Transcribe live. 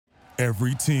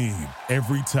Every team,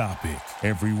 every topic,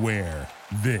 everywhere.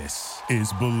 This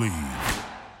is Believe.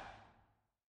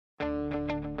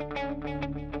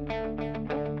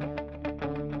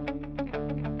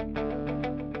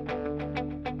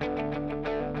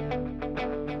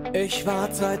 Ich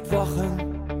warte seit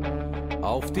Wochen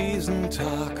auf diesen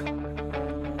Tag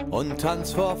und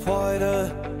tanz vor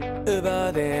Freude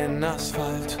über den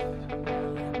Asphalt.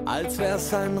 Als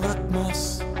wär's ein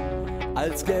Rhythmus,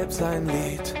 als gäb's ein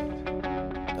Lied,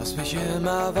 das mich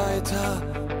immer weiter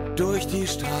durch die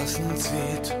Straßen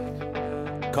zieht.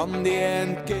 Komm dir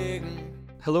entgegen.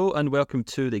 Hello and welcome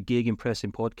to the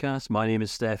Gegenpressing podcast. My name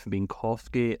is Stefan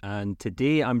Binkowski and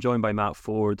today I'm joined by Matt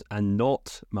Ford and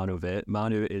not Manu Vet.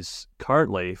 Manu is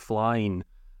currently flying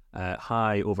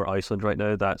high over Iceland right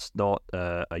now. That's not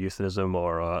a euphemism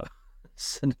or a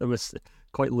synonym. It's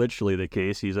quite literally the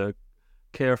case. He's a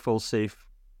careful, safe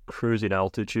cruising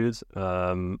altitude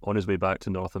on his way back to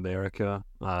North America.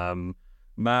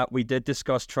 Matt, we did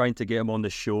discuss trying to get him on the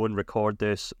show and record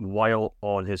this while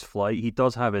on his flight. He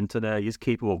does have internet. He's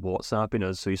capable of WhatsApping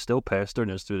us, so he's still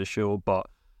pestering us through the show. But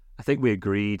I think we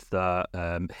agreed that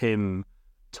him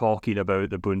talking about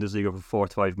the Bundesliga for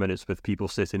 45 minutes with people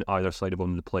sitting either side of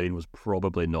him on the plane was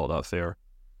probably not that fair.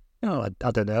 Oh,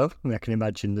 I don't know. I can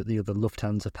imagine that the other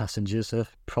Lufthansa passengers are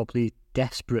probably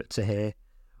desperate to hear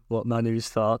what Manu's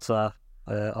thoughts are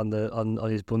on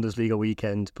his Bundesliga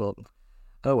weekend, but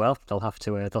oh well, they'll have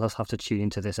to tune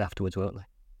into this afterwards, won't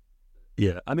they?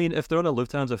 Yeah, I mean, if they're on a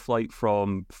Lufthansa flight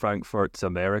from Frankfurt to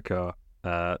America,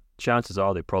 chances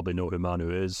are they probably know who Manu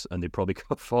is, and they probably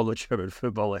follow German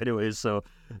football anyway, so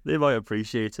they might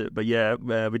appreciate it. But yeah,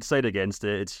 we decided against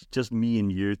it. It's just me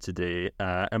and you today,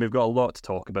 and we've got a lot to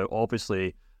talk about.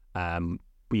 Obviously,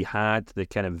 we had the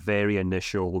kind of very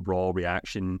initial raw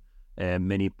reaction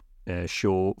mini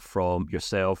show from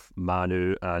yourself,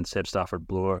 Manu, and Seb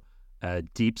Stafford-Bloor,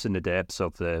 deeps in the depths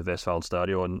of the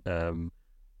Westfalenstadion.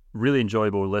 Really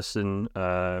enjoyable listen.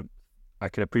 I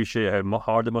can appreciate how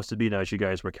hard it must have been as you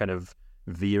guys were kind of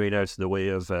veering out of the way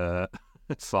of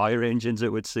fire engines,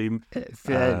 it would seem.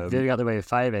 Veering out the way of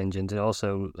fire engines, and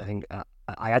also I think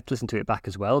I had to listen to it back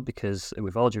as well because,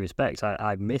 with all due respect,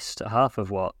 I missed half of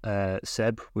what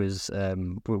Seb was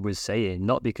saying,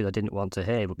 not because I didn't want to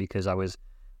hear, but because I was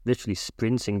literally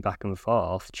sprinting back and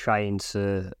forth trying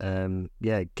to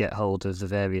get hold of the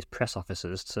various press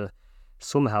officers to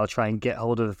somehow try and get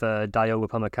hold of Dio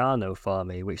Upamecano for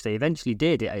me, which they eventually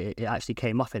did. It actually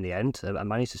came off in the end. I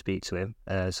managed to speak to him,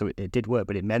 so it did work,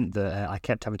 but it meant that I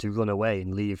kept having to run away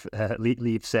and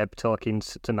leave Seb talking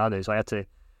to Manu, so I had to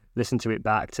listen to it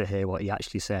back to hear what he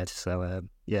actually said. So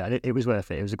it was worth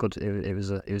it. It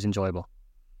was it was enjoyable.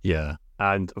 Yeah,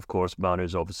 and of course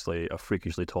Manu's obviously a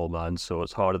freakishly tall man, so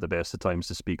it's hard at the best of times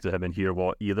to speak to him and hear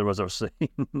what either of us are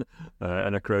saying in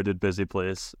a crowded, busy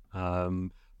place.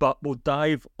 But we'll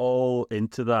dive all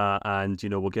into that, and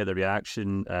we'll get the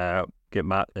reaction, get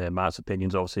Matt's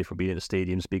opinions obviously for being at the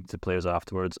stadium, speaking to players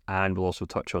afterwards, and we'll also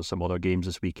touch on some other games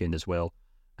this weekend as well,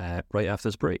 right after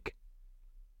this break.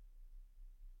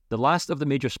 The last of the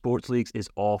major sports leagues is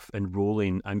off and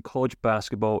rolling, and college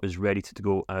basketball is ready to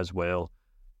go as well.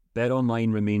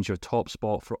 BetOnline remains your top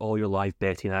spot for all your live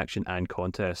betting action and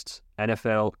contests.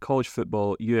 NFL, college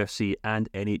football, UFC, and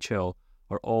NHL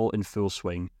are all in full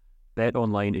swing.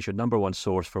 BetOnline is your number one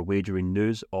source for wagering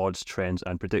news, odds, trends,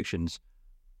 and predictions.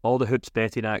 All the hoops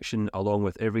betting action, along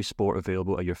with every sport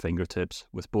available at your fingertips,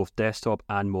 with both desktop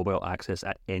and mobile access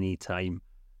at any time.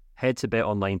 Head to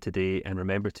BetOnline today and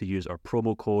remember to use our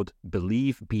promo code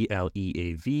BELIEVE,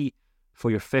 BLEAV, for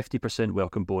your 50%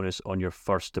 welcome bonus on your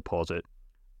first deposit.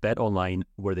 BetOnline,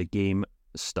 where the game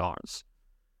starts.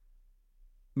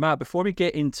 Matt, before we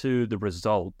get into the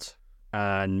result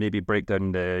and maybe break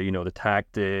down the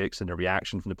tactics and the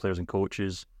reaction from the players and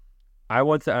coaches, I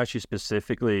want to ask you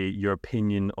specifically your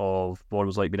opinion of what it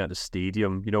was like being at the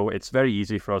stadium. It's very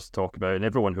easy for us to talk about, and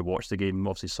everyone who watched the game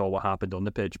obviously saw what happened on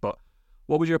the pitch, but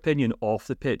what was your opinion off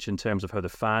the pitch in terms of how the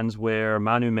fans were?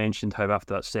 Manu mentioned how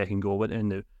after that second goal went in,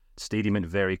 the stadium went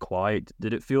very quiet.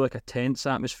 Did it feel like a tense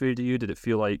atmosphere to you? Did it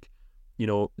feel like,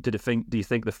 do you think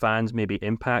the fans maybe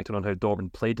impacted on how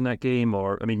Dortmund played in that game?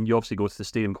 Or, I mean, you obviously go to the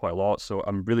stadium quite a lot, so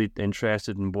I'm really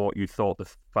interested in what you thought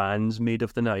the fans made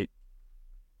of the night.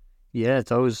 Yeah,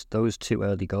 those two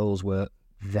early goals were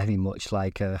very much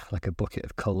like a bucket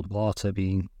of cold water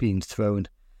being thrown.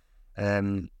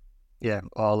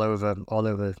 All over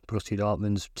Borussia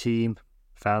Dortmund's team,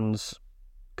 fans,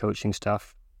 coaching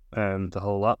staff, the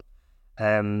whole lot.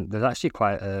 There's actually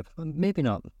quite a maybe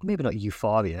not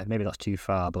euphoria, maybe that's too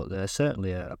far, but there's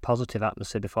certainly a positive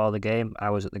atmosphere before the game.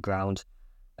 I was at the ground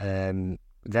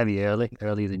very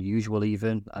earlier than usual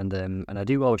even, and I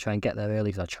do always try and get there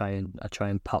early because I try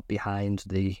and pop behind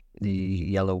the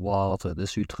yellow wall at the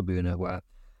Südtribüne where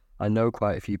I know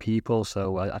quite a few people,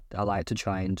 so I like to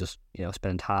try and just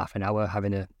spend half an hour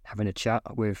having a chat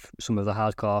with some of the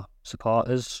hardcore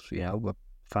supporters. We're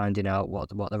finding out what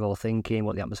they're all thinking,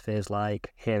 what the atmosphere's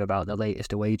like, hear about the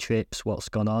latest away trips, what's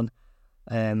gone on,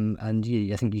 and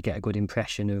I think you get a good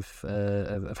impression of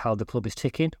how the club is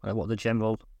ticking, what the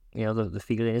general the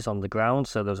feeling is on the ground.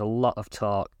 So there's a lot of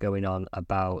talk going on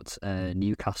about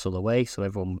Newcastle away, so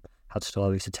everyone had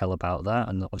stories to tell about that,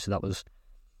 and obviously that was,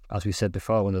 as we said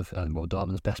before, one of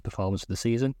Dortmund's best performances of the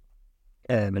season.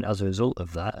 And as a result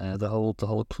of that, the whole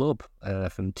club,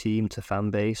 from team to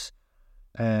fan base,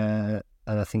 and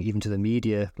I think even to the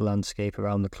media landscape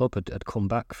around the club, had come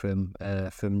back from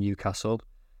Newcastle,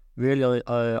 really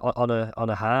on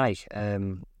a high.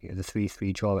 The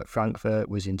 3-3 draw at Frankfurt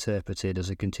was interpreted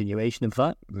as a continuation of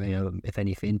that. If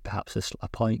anything, perhaps a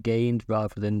point gained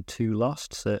rather than 2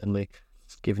 lost. Certainly,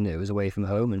 given that it was away from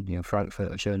home, and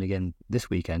Frankfurt have shown again this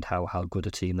weekend how good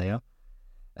a team they are.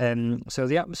 So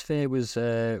the atmosphere was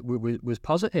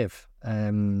positive.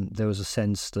 There was a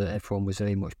sense that everyone was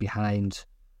very much behind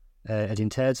Edin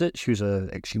Terzic, who's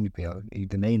he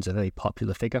remains a very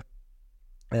popular figure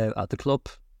at the club,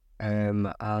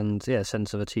 and a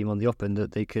sense of a team on the up and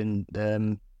that they can,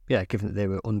 given that they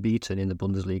were unbeaten in the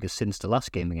Bundesliga since the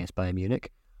last game against Bayern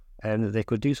Munich, that they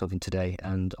could do something today,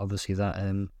 and obviously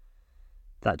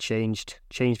that changed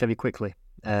very quickly.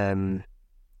 You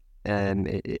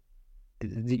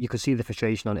could see the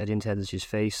frustration on Edin Terzic's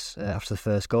face after the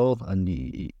first goal, and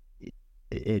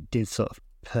it did sort of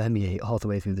permeate all the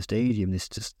way through the stadium, this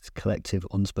just collective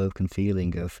unspoken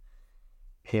feeling of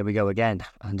here we go again.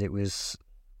 And it was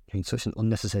such an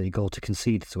unnecessary goal to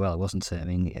concede as well, wasn't it? I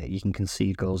mean, you can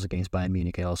concede goals against Bayern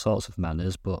Munich in all sorts of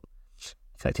manners, but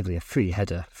effectively a free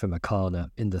header from a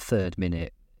corner in the 3rd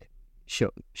minute,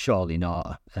 surely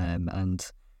not. And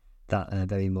that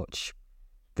very much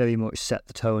set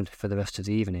the tone for the rest of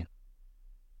the evening.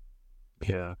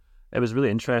 Yeah, it was really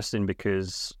interesting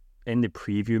because in the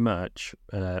preview match,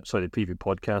 the preview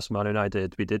podcast Manu and I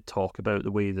did, we did talk about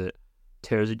the way that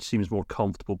Terzic seems more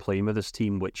comfortable playing with this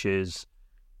team, which is,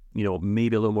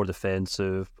 maybe a little more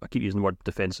defensive. I keep using the word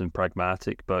defensive and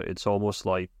pragmatic, but it's almost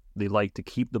like they like to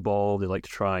keep the ball, they like to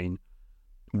try and,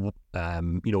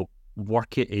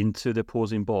 work it into the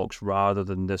opposing box rather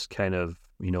than this kind of,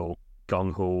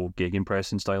 gung-ho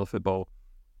gegenpressing style of football.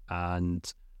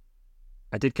 And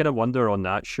I did kind of wonder on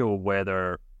that show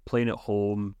whether playing at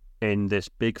home in this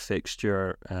big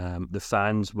fixture, the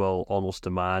fans will almost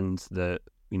demand that,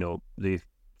 they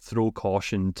throw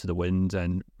caution to the wind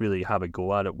and really have a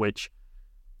go at it, which,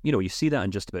 you see that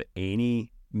in just about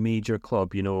any major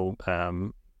club.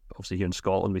 Obviously here in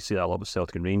Scotland, we see that a lot with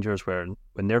Celtic and Rangers, where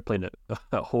when they're playing at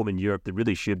home in Europe, they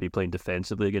really should be playing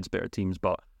defensively against better teams,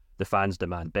 but the fans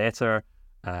demand better.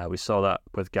 We saw that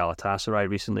with Galatasaray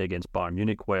recently against Bayern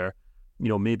Munich, where,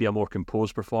 maybe a more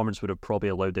composed performance would have probably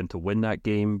allowed them to win that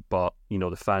game, but,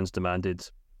 the fans demanded,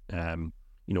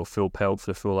 full pelt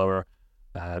for the full hour.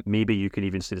 Maybe you could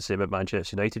even say the same about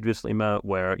Manchester United recently, Matt,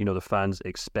 where, the fans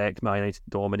expect Man United to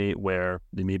dominate, where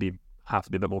they maybe have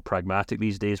to be a bit more pragmatic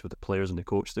these days with the players and the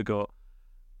coach they got.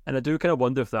 And I do kind of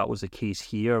wonder if that was the case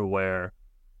here, where,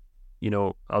 I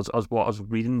was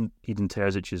reading Edin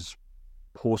Terzic's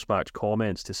post-match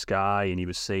comments to Sky, and he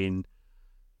was saying,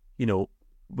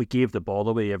 we gave the ball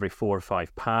away every 4 or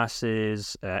 5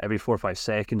 passes, every 4 or 5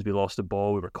 seconds we lost the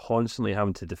ball, we were constantly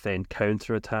having to defend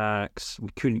counter-attacks, we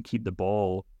couldn't keep the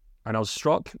ball. And I was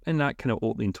struck in that kind of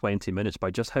opening 20 minutes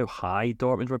by just how high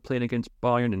Dortmund were playing against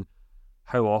Bayern, and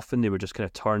how often they were just kind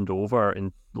of turned over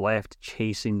and left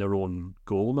chasing their own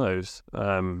goal mouth.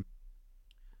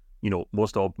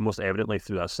 Most evidently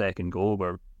through that second goal,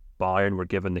 where Bayern were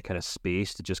given the kind of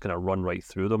space to just kind of run right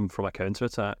through them from a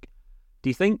counter-attack. Do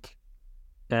you think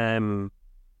the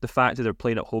fact that they're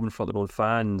playing at home in front of their own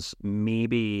fans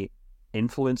maybe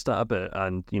influenced that a bit,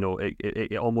 and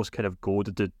it almost kind of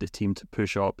goaded the team to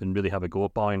push up and really have a go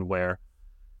at Bayern, where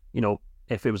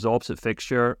if it was the opposite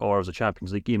fixture or it was a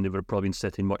Champions League game, they would have probably been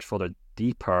sitting much further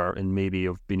deeper and maybe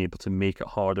have been able to make it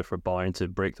harder for Bayern to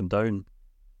break them down?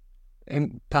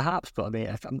 Perhaps, but I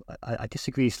mean, I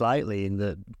disagree slightly in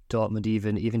that Dortmund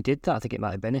even did that. I think it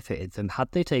might have benefited them had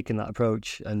they taken that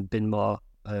approach and been more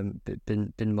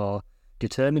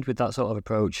determined with that sort of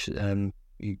approach. And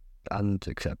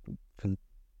except from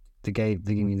the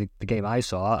game I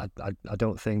saw, I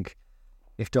don't think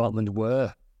if Dortmund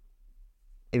were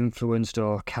influenced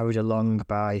or carried along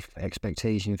by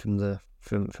expectation from the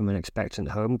from an expectant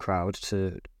home crowd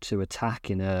to attack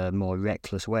in a more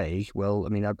reckless way. Well, I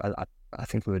mean, I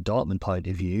think from a Dortmund point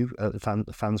of view, the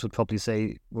fans would probably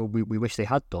say, well, we wish they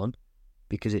had done,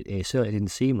 because it certainly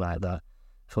didn't seem like that.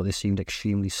 I thought they seemed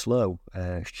extremely slow,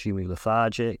 extremely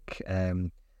lethargic,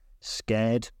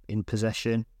 scared in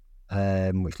possession,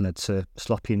 which led to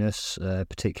sloppiness,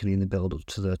 particularly in the build-up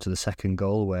to the second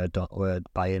goal, where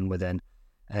Bayern were then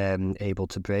able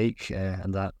to break,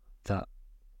 and that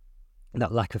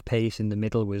lack of pace in the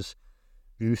middle was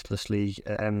ruthlessly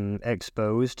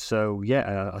exposed. So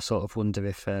yeah, I sort of wonder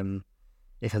if a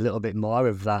little bit more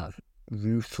of that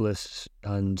ruthless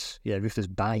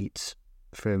bite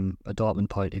from a Dortmund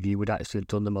point of view would actually have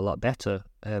done them a lot better.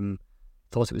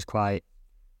 Thought it was quite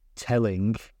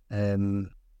telling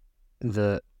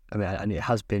that, I mean, and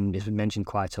it's been mentioned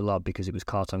quite a lot because it was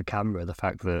caught on camera, the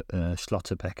fact that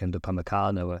Schlotterbeck and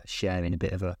Upamecano were sharing a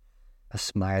bit of a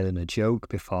smile and a joke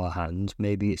beforehand.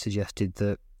 Maybe it suggested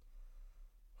that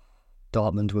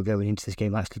Dortmund were going into this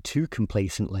game actually too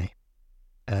complacently.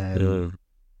 Maybe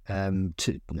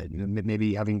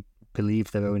having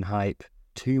believed their own hype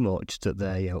too much, that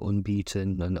they're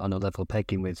unbeaten and on a level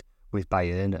pegging with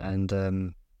Bayern.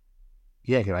 And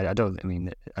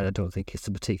I don't think it's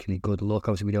a particularly good look.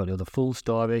 Obviously, we don't know the full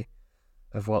story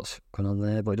of what's going on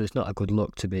there, but it's not a good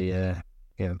look to be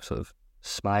sort of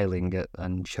smiling at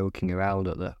and choking around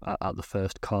at the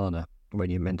first corner when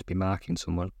you're meant to be marking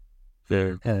someone.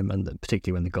 Yeah. And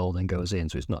particularly when the goal then goes in,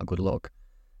 so it's not a good look.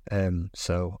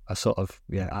 So I sort of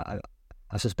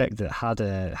I suspect that had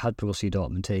Borussia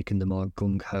Dortmund taken the more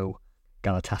gung ho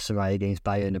Galatasaray against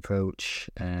Bayern approach,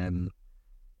 it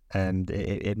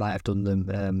might have done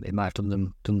them. It might have done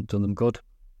them good,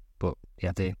 but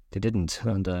yeah, they didn't,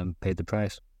 and paid the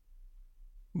price.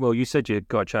 Well, you said you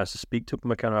got a chance to speak to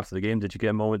Upamecano after the game. Did you get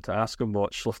a moment to ask him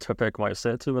what Schlotterbeck might have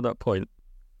said to him at that point?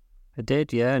 I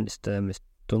did, yeah, and it's done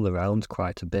the rounds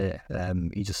quite a bit.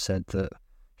 He just said that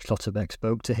Schlotterbeck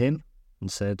spoke to him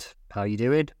and said, "How you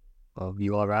doing? Or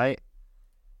you all right?"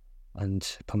 And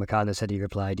Upamecano said he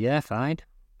replied, "Yeah, fine.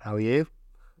 How are you?"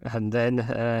 And then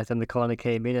the corner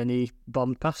came in and he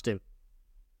bombed past him.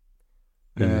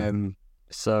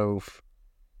 So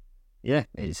yeah,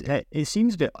 it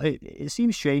seems it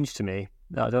seems strange to me.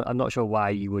 I'm not sure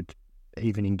why you would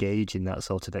even engage in that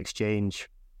sort of exchange.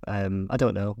 I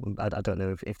don't know. I don't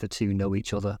know if the two know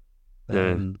each other.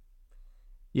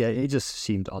 Yeah, it just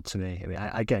seemed odd to me. I mean,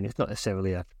 again, it's not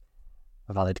necessarily a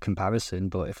valid comparison,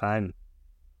 but if I'm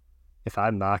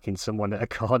marking someone at a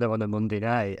corner on a Monday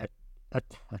night, I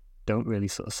don't really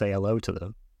sort of say hello to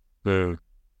them.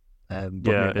 I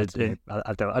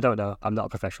don't know. I'm not a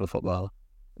professional footballer.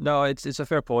 No, it's a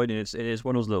fair point, and it is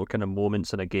one of those little kind of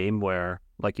moments in a game where,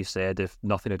 like you said, if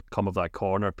nothing had come of that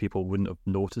corner, people wouldn't have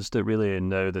noticed it really, and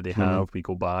now that they have, we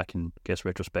go back and guess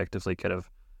retrospectively kind of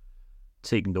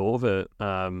take note of it.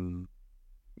 I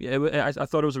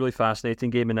thought it was a really fascinating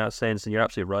game in that sense, and you're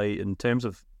absolutely right. In terms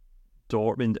of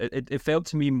Dortmund, it felt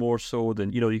to me more so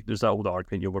than, there's that old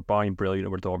argument, we're Bayern brilliant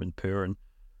and we're Dortmund poor, and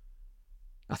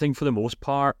I think for the most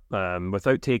part,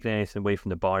 without taking anything away from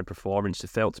the Bayern performance, it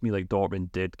felt to me like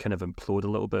Dortmund did kind of implode a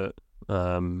little bit.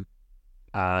 And,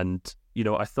 I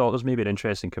thought there was maybe an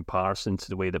interesting comparison to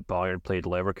the way that Bayern played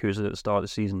Leverkusen at the start of the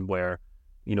season, where,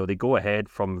 they go ahead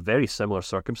from very similar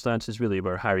circumstances, really,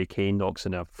 where Harry Kane knocks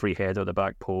in a free header at the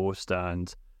back post,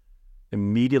 and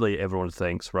immediately everyone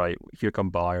thinks, right, here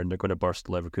come Bayern, they're going to burst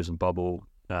the Leverkusen bubble,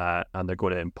 and they're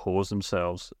going to impose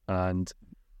themselves. And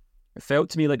it felt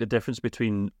to me like the difference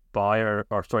between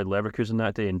Leverkusen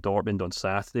that day and Dortmund on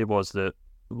Saturday was that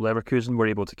Leverkusen were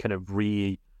able to kind of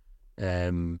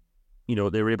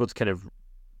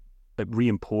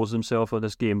reimpose themselves on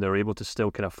this game. They were able to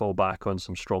still kind of fall back on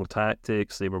some strong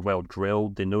tactics. They were well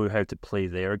drilled. They know how to play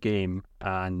their game.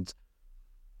 And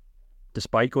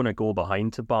despite going a goal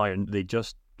behind to Bayern, they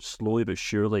just slowly but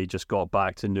surely just got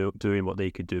back to doing what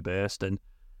they could do best. And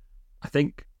I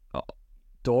think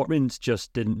Dortmund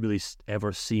just didn't really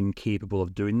ever seem capable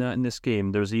of doing that in this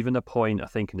game. There was even a point, I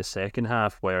think, in the second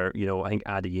half where, I think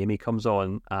Adeyemi comes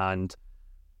on, and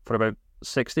for about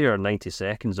 60 or 90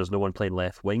 seconds, there's no one playing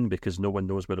left wing because no one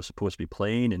knows where they're supposed to be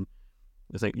playing. And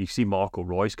I think you see Marco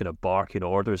Reus kind of barking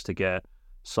orders to get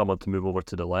someone to move over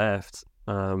to the left.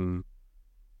 And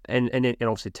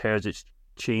obviously Terzic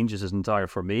changes his entire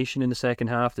formation in the second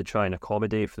half to try and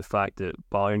accommodate for the fact that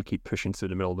Bayern keep pushing through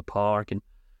the middle of the park. And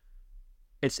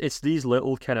it's these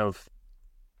little kind of,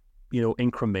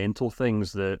 incremental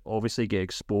things that obviously get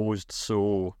exposed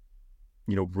so,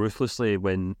 ruthlessly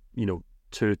when,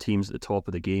 two teams at the top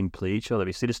of the game play each other.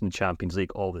 We see this in the Champions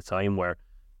League all the time where,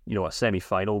 a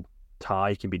semi-final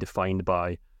tie can be defined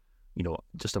by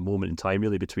just a moment in time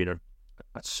really between a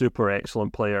super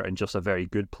excellent player and just a very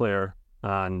good player.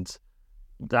 And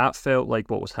that felt like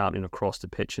what was happening across the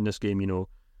pitch in this game.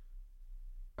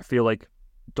 I feel like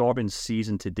Dortmund's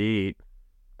season to date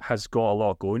has got a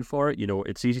lot going for it.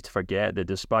 It's easy to forget that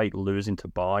despite losing to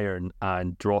Bayern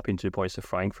and dropping 2 points to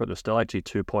Frankfurt, they're still actually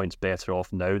 2 points better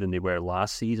off now than they were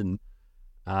last season.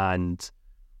 And,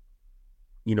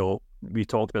 we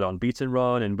talked about the unbeaten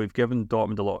run, and we've given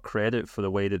Dortmund a lot of credit for the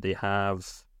way that they have,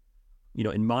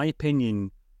 in my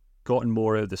opinion, gotten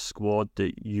more out of the squad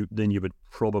than you would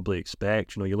probably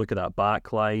expect. You look at that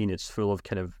back line, it's full of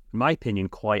kind of, in my opinion,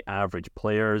 quite average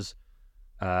players.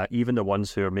 Even the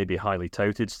ones who are maybe highly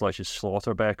touted, such as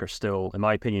Schlotterbeck, are still, in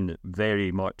my opinion,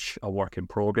 very much a work in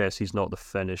progress. He's not the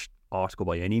finished article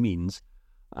by any means.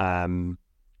 And,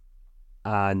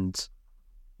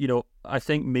 I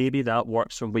think maybe that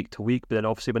works from week to week, but then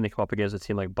obviously when they come up against a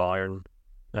team like Bayern,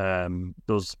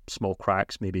 those small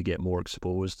cracks maybe get more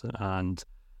exposed. And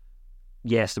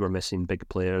yes, they were missing big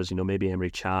players. Maybe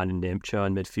Emre Can and Nemcha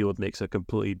in midfield makes a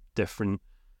completely different,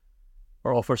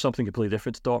 or offer something completely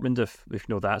different to Dortmund if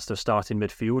that's their starting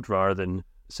midfield rather than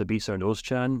Sabitzer and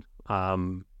Özcan.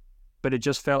 But it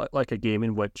just felt like a game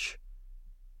in which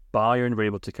Bayern were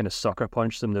able to kind of sucker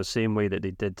punch them the same way that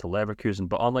they did to Leverkusen.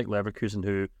 But unlike Leverkusen,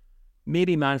 who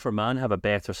maybe man for man have a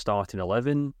better starting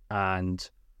 11 and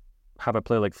have a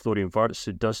player like Florian Wirtz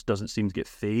who doesn't seem to get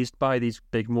fazed by these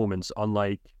big moments,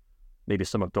 unlike maybe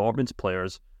some of Dortmund's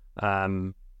players.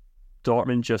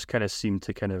 Dortmund just kind of seemed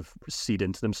to kind of recede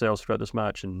into themselves throughout this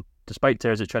match, and despite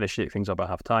Terzic trying to shake things up at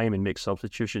half time and make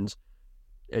substitutions,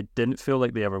 it didn't feel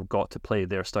like they ever got to play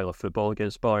their style of football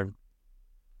against Bayern.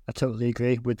 I totally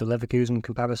agree with the Leverkusen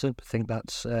comparison. I think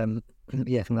that's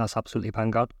absolutely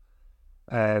bang on.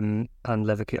 And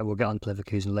Leverkusen, we'll get on to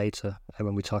Leverkusen later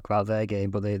when we talk about their game,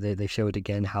 but they showed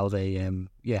again how they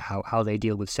how they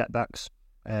deal with setbacks,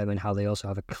 and how they also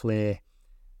have a clear,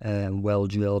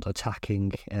 well-drilled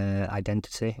attacking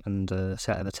identity and a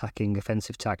set of attacking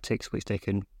offensive tactics which they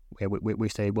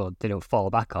don't fall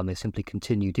back on. They simply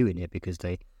continue doing it because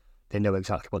they know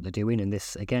exactly what they're doing. And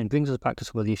this again brings us back to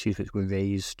some of the issues which were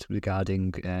raised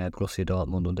regarding Borussia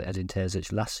Dortmund under Edin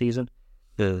Terzic last season,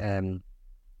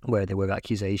 where there were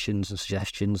accusations and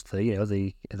suggestions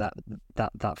that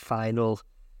that final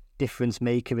difference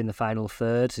maker in the final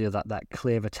third, that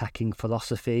clear attacking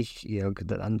philosophy,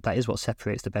 and that is what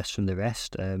separates the best from the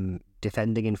rest.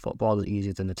 Defending in football is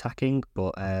easier than attacking,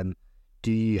 but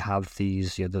do you have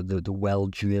these the well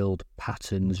drilled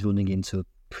patterns running into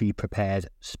pre-prepared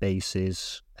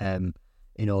spaces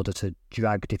in order to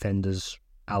drag defenders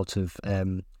out of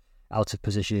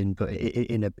position, but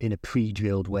in a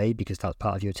pre-drilled way, because that's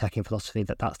part of your attacking philosophy.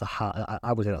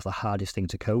 I would say that's the hardest thing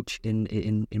to coach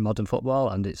in modern football,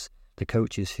 and it's the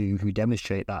coaches who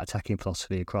demonstrate that attacking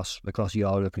philosophy across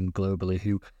Europe and globally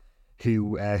who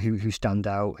stand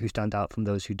out from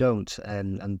those who don't.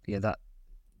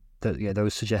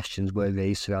 Those suggestions were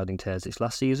raised surrounding Terzic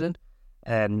last season.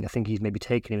 I think he's maybe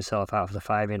taken himself out of the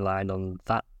firing line on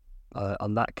that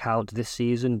count this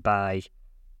season by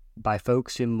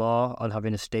focusing more on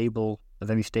having a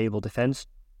very stable defence,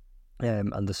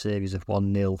 and the series of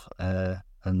 1-0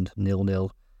 and 0-0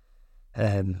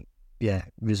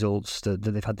 results that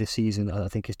they've had this season, I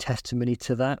think, is testimony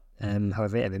to that.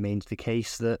 However, it remains the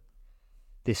case that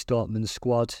this Dortmund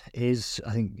squad is,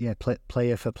 I think,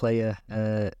 player for player,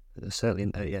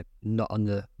 certainly not on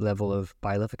the level of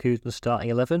Bayer Leverkusen's starting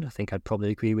 11. I think I'd probably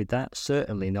agree with that.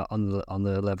 Certainly not on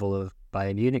the level of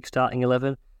Bayern Munich starting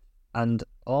 11. And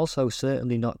also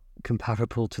certainly not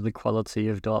comparable to the quality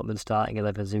of Dortmund starting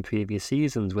 11s in previous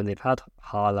seasons when they've had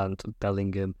Haaland,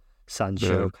 Bellingham,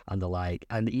 Sancho and the like.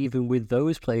 And even with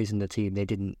those players in the team,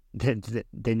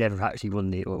 they never actually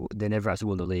won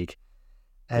the league.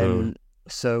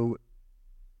 So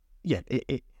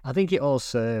I think it all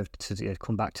served to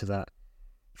come back to that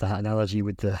analogy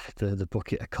with the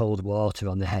bucket of cold water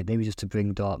on the head, maybe just to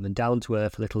bring Dortmund down to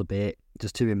earth a little bit,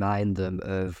 just to remind them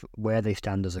of where they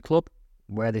stand as a club,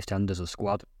 where they stand as a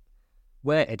squad,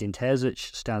 where Edin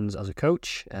Terzic stands as a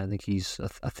coach. I've been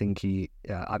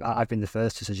the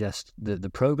first to suggest the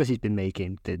progress he's been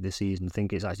making this season. I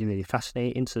think it's actually really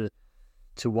fascinating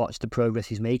to watch the progress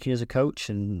he's making as a coach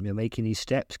and making these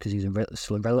steps, because he's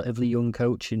still a relatively young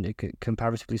coach,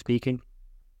 comparatively speaking.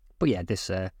 But yeah,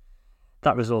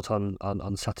 that result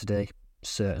on Saturday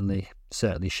certainly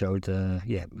showed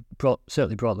brought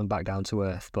them back down to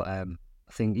earth. But I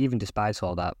think even despite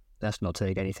all that, let's not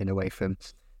take anything away from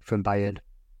Bayern.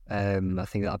 I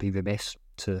think that'd be remiss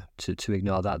to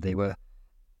ignore that. They were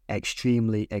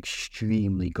extremely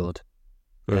good.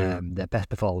 Their best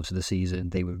performance of the season.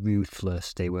 They were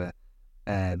ruthless. They were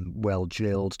well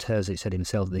drilled. Terzic said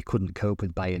himself that they couldn't cope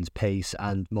with Bayern's pace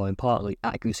and, more importantly,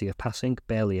 accuracy of passing.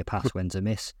 Barely a pass went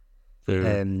amiss.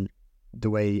 The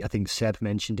way I think Seb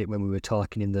mentioned it when we were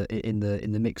talking in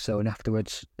the mix zone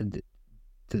afterwards,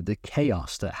 the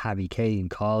chaos that Harry Kane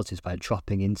causes by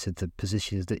dropping into the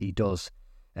positions that he does,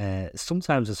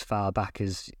 sometimes as far back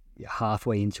as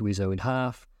halfway into his own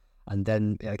half, and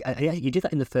then he did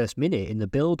that in the first minute in the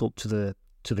build up to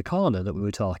the corner that we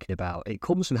were talking about. It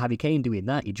comes from Harry Kane doing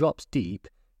that. He drops deep,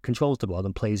 controls the ball,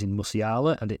 and plays in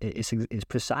Musiala, and it's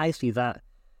precisely that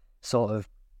sort of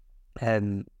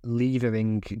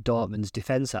levering Dortmund's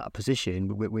defence out of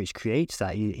position which creates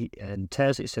that. And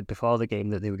Terzic said before the game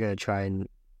that they were going to try and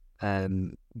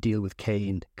deal with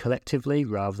Kane collectively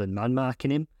rather than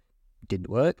man-marking him. Didn't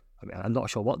work. I mean, I'm not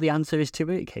sure what the answer is to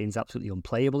it. Kane's absolutely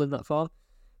unplayable in that form.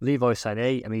 Leroy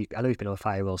Sané, I mean, I know he's been on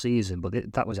fire all season,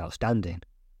 but that was outstanding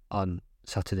on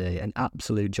Saturday. An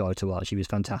absolute joy to watch. He was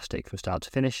fantastic from start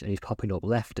to finish, and he's popping up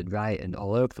left and right and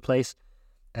all over the place.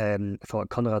 I thought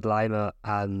Konrad Laimer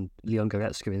and Leon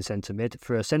Goretzka in centre-mid,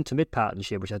 for a centre-mid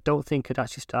partnership, which I don't think had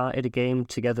actually started a game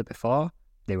together before,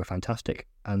 they were fantastic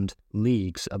and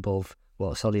leagues above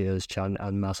what Solly Özcan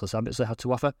and Marcel Sabitzer had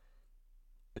to offer.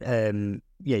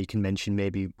 You can mention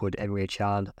maybe would Emre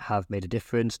Can have made a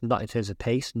difference? Not in terms of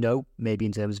pace, no. Maybe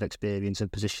in terms of experience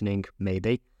and positioning,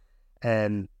 maybe.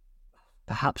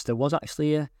 Perhaps there was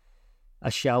actually a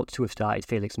shout to have started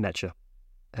Felix Metscher.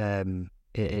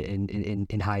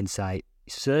 In hindsight,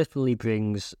 he certainly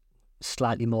brings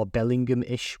slightly more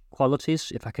Bellingham-ish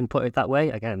qualities, if I can put it that way.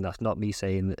 Again, that's not me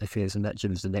saying that Felix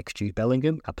Metscher is the next Jude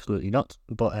Bellingham, absolutely not.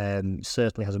 But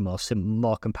certainly has a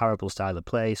more comparable style of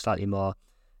play, slightly more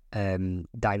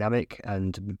dynamic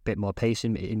and a bit more pace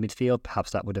in midfield.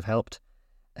 Perhaps that would have helped.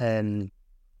 Turned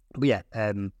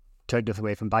us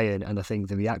away from Bayern, and I think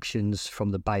the reactions from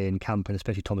the Bayern camp, and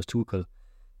especially Thomas Tuchel,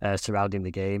 surrounding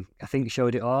the game, I think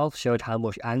showed it all. Showed how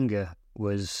much anger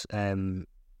was in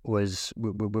the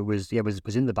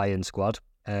Bayern squad.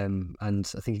 And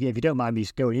I think if you don't mind me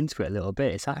going into it a little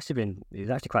bit, it's actually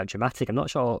quite dramatic. I'm not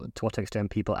sure to what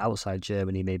extent people outside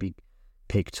Germany maybe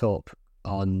picked up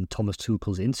on Thomas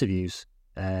Tuchel's interviews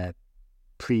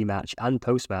pre-match and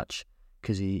post-match,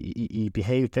 because he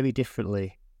behaved very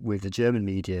differently with the German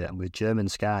media and with German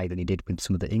Sky than he did with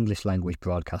some of the English language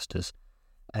broadcasters.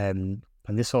 And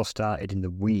this all started in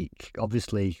the week,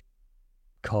 obviously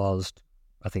caused,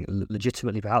 I think,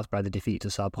 legitimately perhaps by the defeat to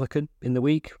Saarbrücken in the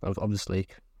week, obviously.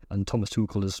 And Thomas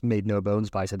Tuchel has made no bones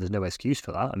by saying there's no excuse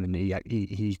for that. I mean,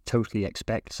 he totally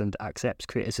expects and accepts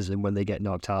criticism when they get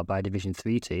knocked out by a Division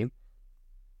 3 team.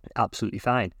 Absolutely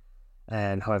fine.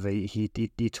 However, he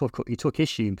took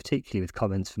issue particularly with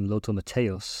comments from Lothar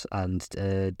Matthäus and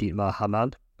Dietmar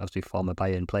Hamann, obviously former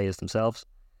Bayern players themselves,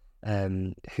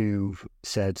 who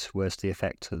said words to the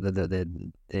effect that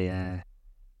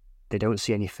they don't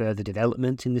see any further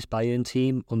development in this Bayern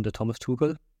team under Thomas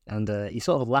Tuchel. And he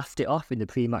sort of laughed it off in the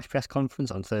pre-match press conference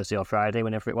on Thursday or Friday,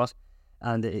 whenever it was.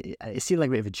 And it seemed like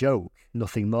a bit of a joke,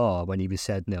 nothing more, when he was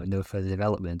said, no further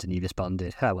development. And he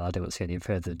responded, well, I don't see any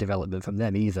further development from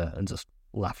them either, and just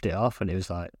laughed it off. And it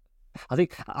was like,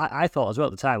 I thought as well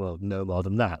at the time, well, no more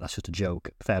than that. That's just a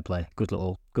joke. Fair play. Good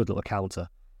little counter.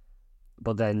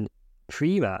 But then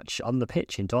pre-match on the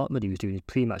pitch in Dortmund, he was doing his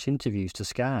pre-match interviews to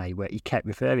Sky where he kept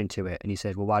referring to it, and he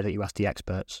said, well, why don't you ask the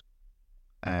experts?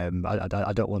 I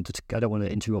don't want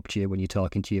to interrupt you when you're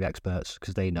talking to your experts,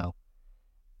 because they know.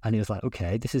 And he was like,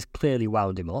 okay, this has clearly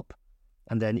wound him up.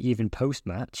 And then even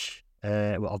post-match,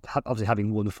 obviously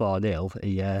having won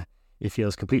 4-0, he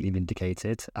feels completely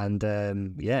vindicated. And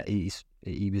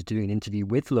he was doing an interview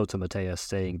with Lothar Matthäus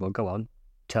saying, well, go on,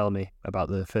 tell me about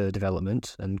the further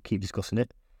development and keep discussing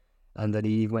it. And then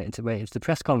he went into the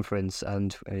press conference,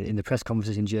 and in the press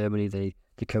conferences in Germany, the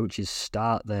coaches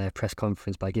start their press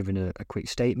conference by giving a quick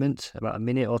statement, about a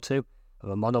minute or two, of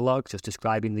a monologue just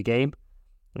describing the game.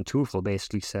 And Tuchel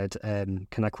basically said,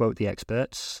 can I quote the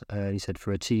experts? He said,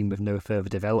 for a team with no further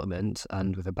development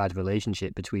and with a bad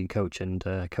relationship between coach and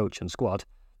squad,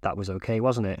 that was okay,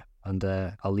 wasn't it? And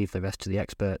I'll leave the rest to the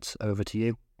experts. Over to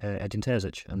you, Edin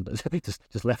Terzic. And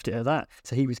just left it at that.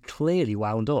 So he was clearly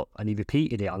wound up, and he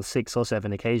repeated it on 6 or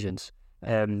 7 occasions.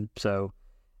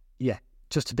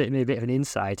 Just maybe a bit of an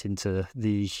insight into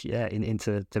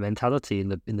into the mentality in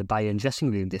the Bayern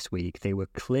dressing room this week. They were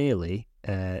clearly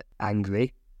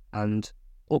angry and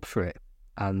up for it,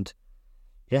 and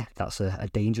that's a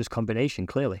dangerous combination,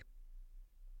 clearly.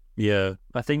 Yeah,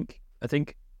 I think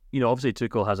obviously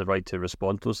Tuchel has a right to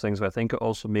respond to those things, but I think it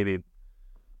also maybe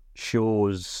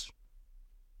shows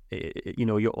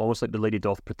you almost like the lady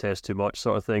doth protest too much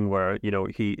sort of thing, where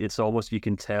it's almost, you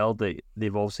can tell that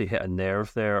they've obviously hit a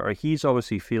nerve there, or he's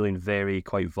obviously feeling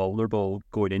quite vulnerable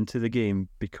going into the game,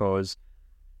 because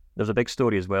there's a big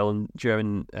story as well in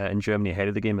Germany ahead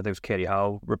of the game. I think it was Kerry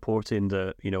Howe reporting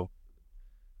that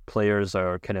players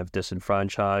are kind of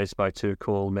disenfranchised by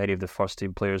Tuchel. Many of the first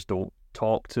team players don't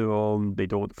talk to him. They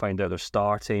don't find out they're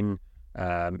starting.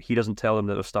 He doesn't tell them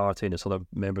that they're starting. It's other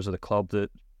members of the club that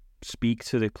speak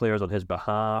to the players on his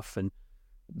behalf, and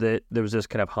there was this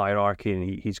kind of hierarchy,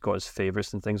 and he's got his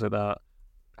favourites and things like that.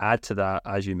 Add to that,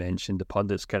 as you mentioned, the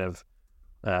pundits kind of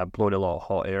blowing a lot of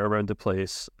hot air around the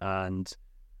place, and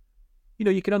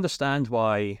you can understand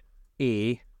why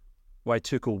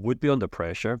Tuchel would be under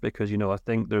pressure, because I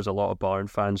think there's a lot of Bayern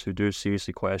fans who do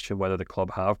seriously question whether the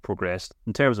club have progressed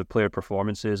in terms of player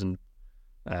performances and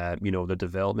the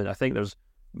development. I think there's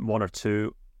one or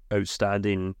two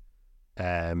outstanding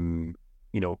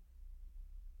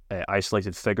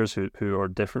isolated figures who are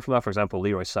different from that. For example,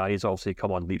 Leroy Sané's obviously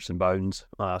come on leaps and bounds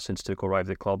since Tuchel arrived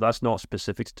at the club. That's not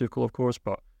specific to Tuchel, of course,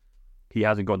 but he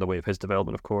hasn't gone the way of his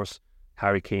development, of course.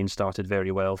 Harry Kane started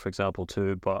very well, for example,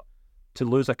 too, but to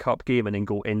lose a cup game and then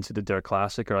go into the Der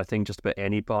Klassiker, I think just about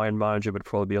any Bayern manager would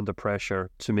probably be under pressure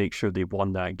to make sure they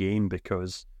won that game,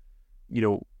 because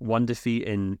one defeat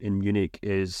in Munich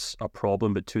is a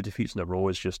problem, but 2 defeats in a row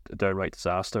is just a downright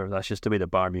disaster. That's just the way the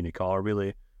Bayern Munich are,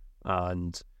 really.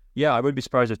 And yeah, I wouldn't be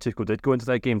surprised if Tuchel did go into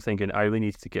that game thinking, I really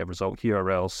need to get a result here,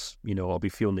 or else I'll be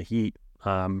feeling the heat.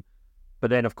 But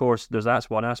then, of course,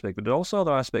 that's one aspect. But the also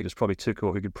other aspect is probably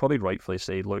Tuchel, who could probably rightfully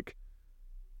say, look,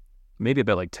 maybe a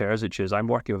bit like Terzic is, I'm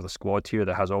working with a squad here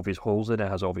that has obvious holes in it,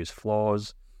 has obvious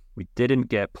flaws. We didn't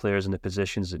get players in the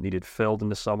positions that needed filled in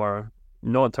the summer.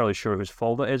 Not entirely sure whose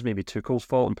fault that is. Maybe Tuchel's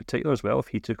fault in particular as well, if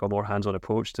he took a more hands-on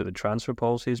approach to the transfer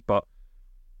policies. But,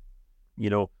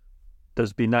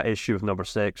 there's been that issue of number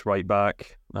 6, right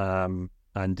back, and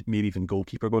maybe even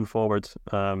goalkeeper going forward,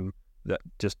 that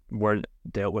just weren't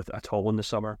dealt with at all in the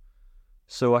summer.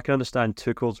 So I can understand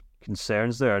Tuchel's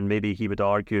concerns there, and maybe he would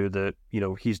argue that,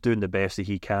 he's doing the best that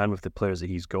he can with the players that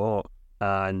he's got.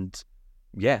 And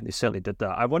yeah, they certainly did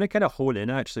that. I want to kind of hone in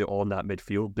actually on that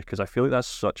midfield, because I feel like that's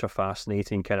such a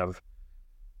fascinating kind of,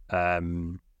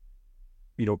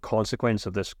 consequence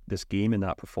of this game and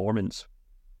that performance.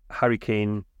 Harry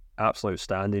Kane, absolutely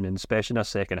outstanding, and especially in that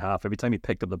second half, every time he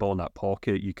picked up the ball in that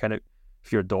pocket, you kind of,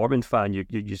 if you're a Dortmund fan, you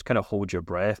just kind of hold your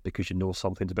breath, because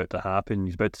something's about to happen.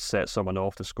 He's about to set someone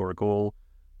off to score a goal.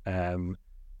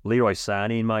 Leroy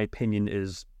Sané, in my opinion,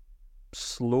 is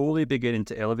slowly beginning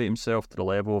to elevate himself to the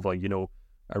level of a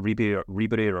Ribery or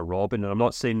a Robben. And I'm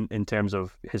not saying in terms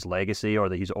of his legacy or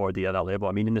that he's already at that level.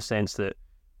 I mean in the sense that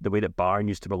the way that Bayern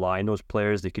used to rely on those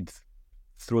players, they could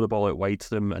throw the ball out wide to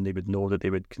them and they would know that they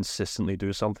would consistently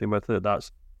do something with it.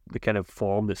 That's the kind of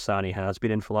form that Sané has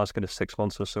been in for the last kind of 6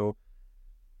 months or so.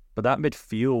 But that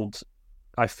midfield,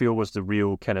 I feel, was the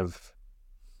real kind of,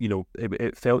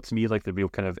 it felt to me like the real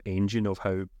kind of engine of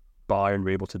how Bayern were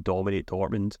able to dominate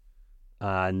Dortmund.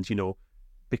 And,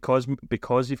 because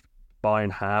if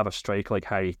Bayern have a striker like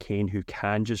Harry Kane who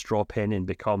can just drop in and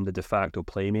become the de facto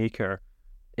playmaker,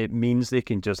 it means they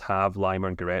can just have Leimer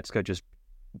and Goretzka just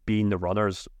being the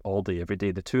runners all day, every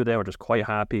day. The two of them are just quite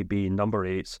happy being number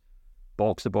 8s,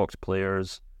 box-to-box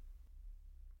players.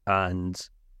 And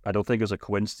I don't think it's a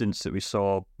coincidence that we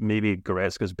saw maybe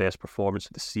Goretzka's best performance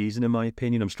of the season, in my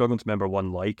opinion. I'm struggling to remember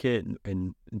one like it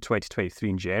in 2023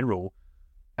 in general.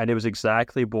 And it was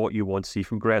exactly what you want to see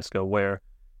from Goretzka, where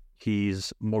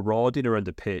he's marauding around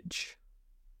the pitch,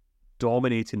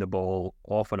 dominating the ball,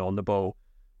 off and on the ball,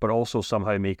 but also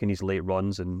somehow making these late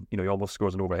runs. And, he almost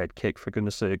scores an overhead kick, for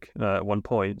goodness sake, at one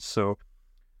point. So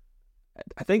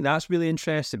I think that's really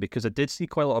interesting, because I did see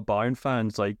quite a lot of Bayern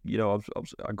fans, like,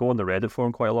 I go on the Reddit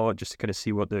forum quite a lot just to kind of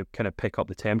see what the kind of pick up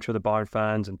the temperature of the Bayern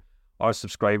fans, and our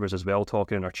subscribers as well,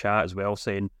 talking in our chat as well,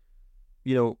 saying,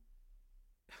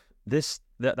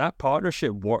 that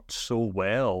partnership worked so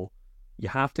well, you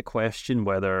have to question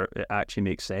whether it actually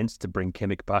makes sense to bring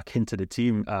Kimmich back into the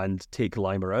team and take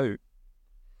Leimer out.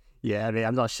 Yeah, I mean,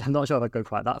 I'm not sure if I'd go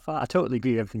quite that far. I totally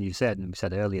agree with everything you said, and we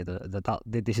said earlier that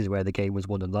this is where the game was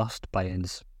won and lost.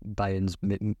 Bayern's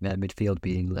midfield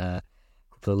being a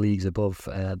couple of leagues above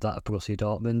that of Borussia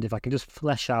Dortmund. If I can just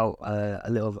flesh out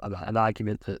an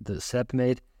argument that Seb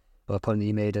made, or a point that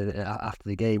he made after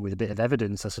the game with a bit of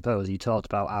evidence, I suppose. He talked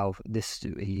about how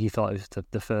he thought it was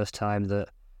the first time that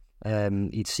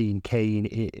he'd seen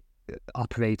Kane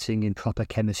operating in proper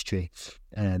chemistry,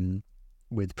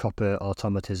 with proper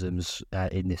automatisms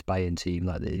in this Bayern team,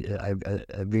 like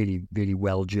a really, really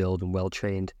well drilled and well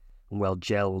trained and well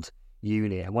gelled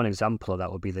unit. And one example of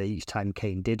that would be that each time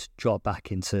Kane did drop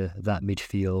back into that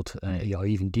midfield, or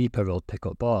even deeper role, pick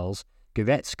up balls,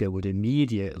 Goretzka would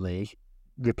immediately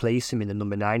replace him in the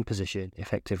number 9 position.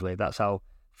 Effectively, that's how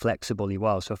flexible he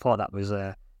was. So I thought that was,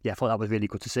 I thought that was really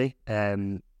good to see.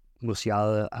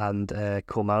 Musiala and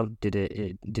Coman did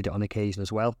it on occasion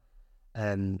as well.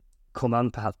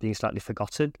 Coman perhaps being slightly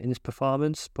forgotten in his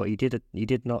performance, but he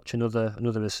did notch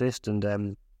another assist.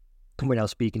 And when I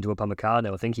was speaking to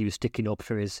Upamecano, I think he was sticking up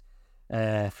for his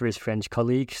French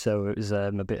colleague. So it was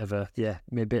a bit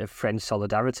of French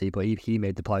solidarity. But he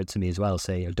made the point to me as well,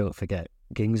 saying, "Don't forget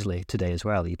Kingsley today as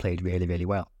well. He played really, really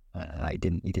well. He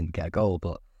didn't get a goal,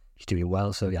 but he's doing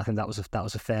well." So I think that was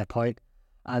a fair point.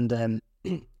 And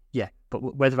but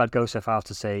whether I'd go so far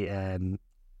to say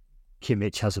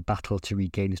Kimmich has a battle to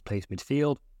regain his place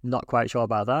midfield, not quite sure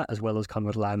about that. As well as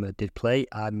Konrad Laimer did play,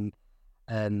 I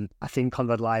think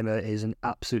Konrad Laimer is an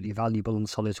absolutely valuable and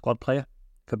solid squad player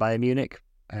for Bayern Munich.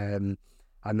 I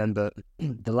remember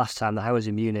the last time that I was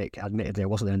in Munich, admittedly I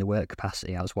wasn't there in the work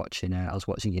capacity. I was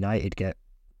watching United get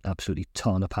absolutely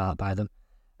torn apart by them.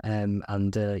 It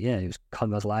was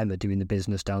Konrad Laimer doing the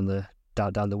business down the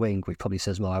wing, which probably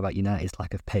says more about United's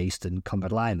lack of pace than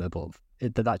Konrad Laimer. But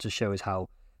that just shows how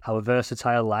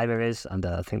versatile Laimer is, and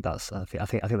I think that's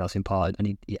important. And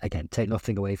he, again, take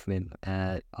nothing away from him.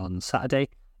 On Saturday,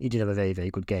 he did have a very,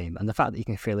 very good game, and the fact that he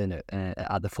can fill in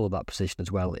at the fullback position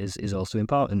as well is also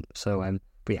important. So,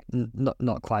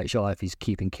 not quite sure if he's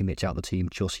keeping Kimmich out of the team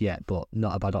just yet, but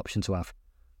not a bad option to have.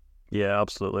 Yeah,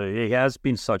 absolutely. He has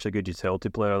been such a good utility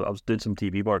player. I was doing some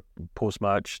TV work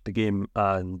post-match the game,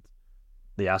 and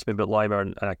they asked me about Laimer,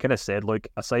 and I kind of said, look,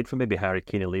 aside from maybe Harry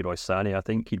Kane and Leroy Sané, I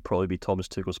think he'd probably be Thomas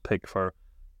Tuchel's pick for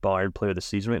Bayern Player of the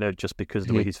Season right now, just because of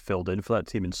the way he's filled in for that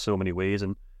team in so many ways.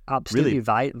 And absolutely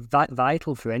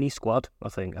vital for any squad, I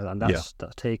think, and that's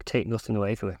take nothing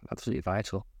away from it. Absolutely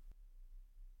vital.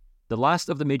 The last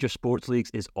of the major sports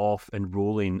leagues is off and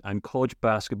rolling, and college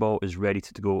basketball is ready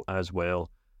to go as well.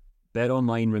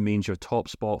 BetOnline remains your top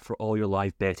spot for all your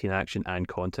live betting action and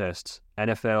contests.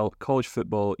 NFL, college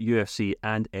football, UFC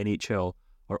and NHL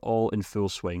are all in full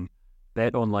swing.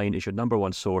 BetOnline is your number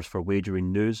one source for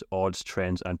wagering news, odds,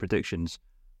 trends and predictions.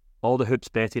 All the hoops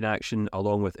betting action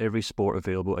along with every sport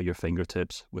available at your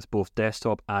fingertips, with both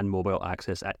desktop and mobile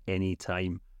access at any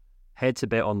time. Head to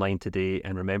BetOnline today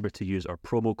and remember to use our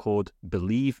promo code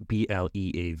BELIEVE,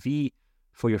 BLEAV,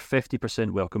 for your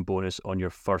 50% welcome bonus on your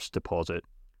first deposit.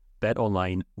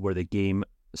 BetOnline, where the game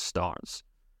starts.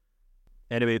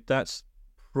 Anyway, that's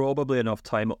probably enough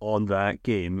time on that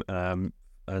game.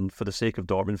 And for the sake of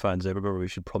Dortmund fans everywhere, we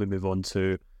should probably move on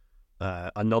to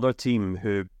another team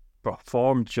who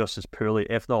performed just as poorly,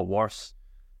 if not worse.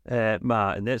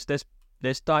 Matt, and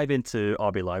let's dive into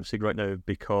RB Leipzig right now,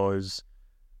 because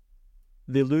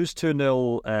they lose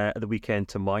 2-0 at the weekend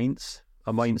to Mainz.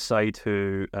 A Mainz side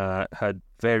who had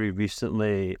very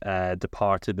recently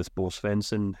departed with Bo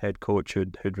Svensson, head coach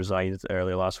who'd resigned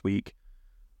earlier last week.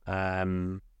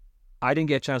 I didn't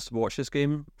get a chance to watch this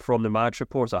game. From the match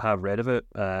reports, I have read of it.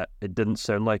 It didn't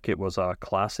sound like it was a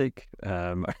classic.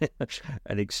 An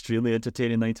extremely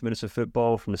entertaining 90 minutes of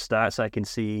football. From the stats I can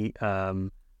see,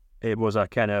 it was a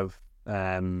kind of...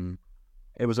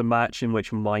 it was a match in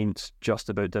which Mainz just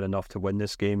about did enough to win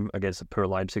this game against a poor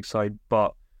Leipzig side,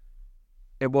 but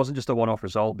it wasn't just a one-off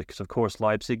result, because of course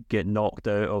Leipzig get knocked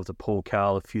out of the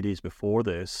Pokal a few days before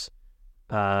this,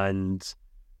 and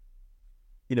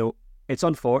it's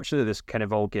unfortunate this kind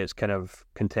of all gets kind of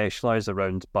contextualized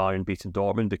around Bayern beating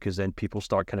Dortmund, because then people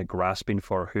start kind of grasping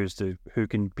for who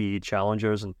can be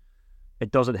challengers, and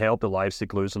it doesn't help the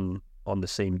Leipzig losing on the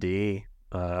same day.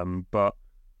 But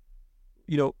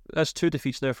that's 2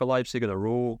 defeats now for Leipzig in a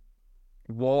row.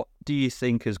 What do you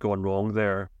think is going wrong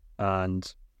there?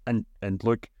 And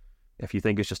look, if you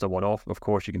think it's just a one-off, of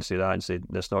course you can say that and say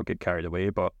let's not get carried away.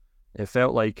 But it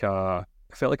felt like a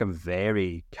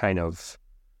very kind of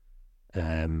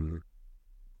it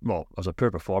was a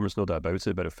poor performance, no doubt about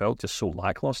it, but it felt just so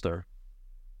lackluster.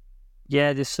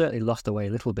 Yeah, they certainly lost their way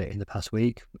a little bit in the past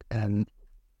week.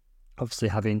 Obviously,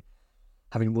 having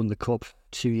won the cup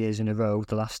 2 years in a row,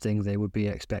 the last thing they would be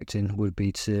expecting would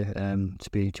be to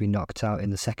be knocked out in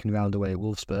the second round away at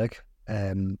Wolfsburg.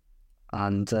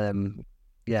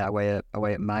 Away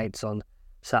at Mainz on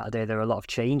Saturday, there were a lot of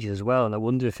changes as well, and I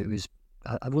wonder if the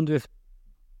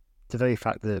very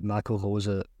fact that Michael Rose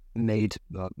made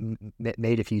a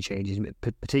few changes,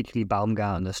 particularly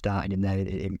Baumgartner starting in there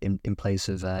in place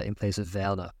of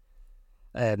Werner,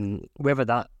 whether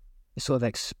that sort of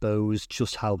exposed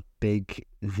just how big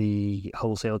the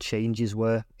wholesale changes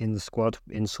were in the squad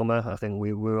in summer. I think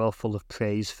we were all full of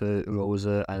praise for Rose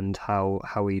and how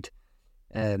he'd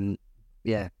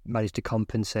managed to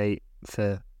compensate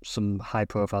for some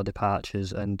high-profile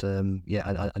departures and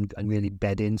really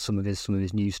bed in some of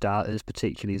his new starters,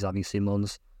 particularly Xabi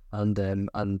Simons and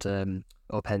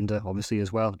Openda, obviously,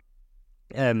 as well.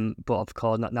 But of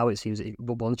course, now it seems that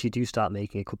once you do start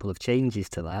making a couple of changes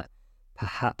to that,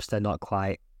 perhaps they're not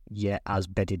quite yet as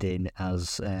bedded in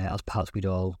as perhaps we'd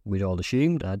all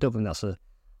assumed. And I don't think that's a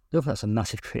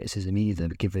massive criticism either,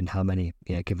 given how many,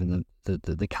 given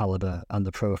the caliber and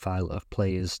the profile of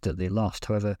players that they lost.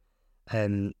 However,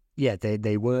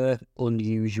 they were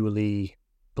unusually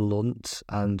blunt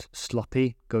and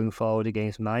sloppy going forward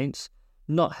against Mainz.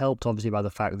 Not helped, obviously, by the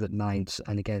fact that Mainz,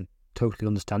 and again, totally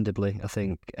understandably, I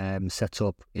think, set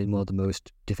up in one of the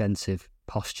most defensive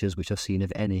postures which I've seen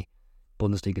of any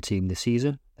Bundesliga team this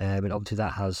season. And obviously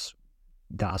that has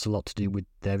a lot to do with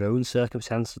their own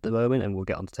circumstance at the moment, and we'll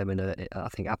get onto them I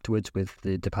think afterwards with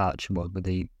the departure, with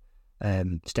the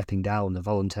stepping down, the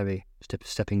voluntary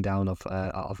stepping down of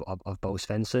Bo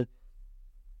Svensson.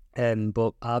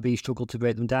 But RB struggled to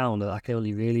break them down. I can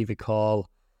only really recall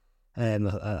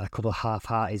a couple of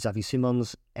half-hearted Xavi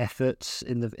Simons efforts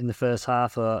in the first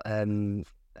half.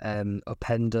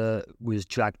 Openda was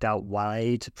dragged out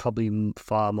wide, probably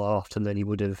far more often than he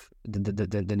would have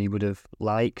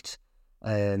liked.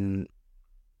 I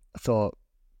thought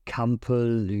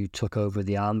Campbell, who took over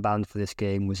the armband for this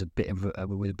game, was a bit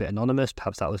anonymous.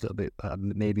 Perhaps that was a little bit.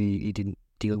 Maybe he didn't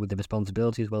deal with the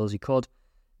responsibility as well as he could.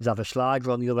 Xaver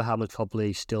Schlager, on the other hand, was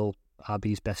probably still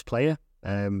RB's best player.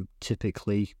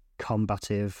 Typically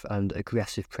combative and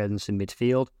aggressive presence in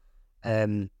midfield.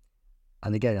 And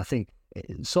again, I think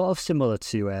it's sort of similar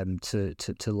to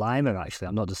Lima. Actually,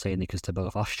 I'm not just saying it because they're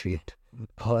both Austrian,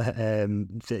 but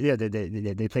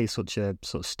they play such a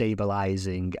sort of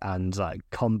stabilising and like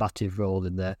combative role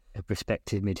in their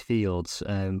respective midfields,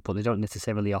 but they don't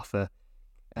necessarily offer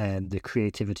the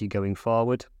creativity going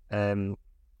forward,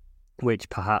 which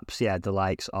perhaps the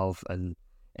likes of an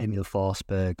Emil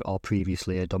Forsberg or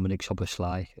previously a Dominik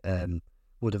Szoboszlai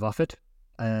would have offered.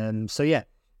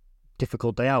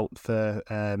 Difficult day out for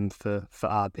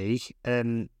RB.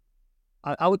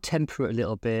 I would temper it a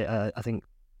little bit. I think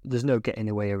there's no getting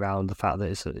away around the fact that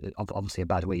it's obviously a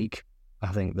bad week. I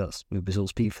think that's the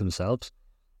results speak for themselves.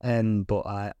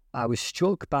 But I was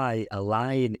struck by a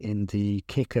line in the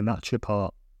Kicker match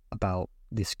report about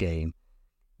this game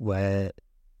where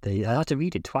I had to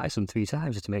read it twice and three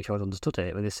times just to make sure I understood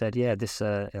it. When they said, this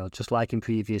just like in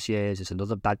previous years, it's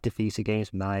another bad defeat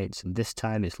against Mainz, and this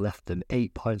time it's left them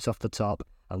 8 points off the top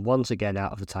and once again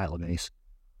out of the title race.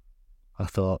 I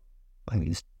thought,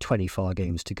 there's 24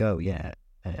 games to go,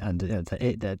 and they're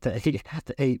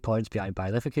 8 points behind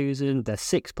Bayern Leverkusen. They're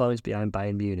 6 points behind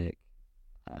Bayern Munich.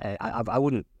 I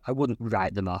wouldn't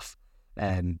write them off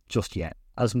just yet,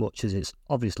 as much as it's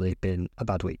obviously been a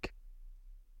bad week.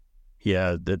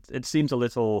 Yeah, it seems a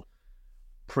little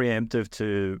preemptive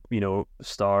to,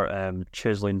 start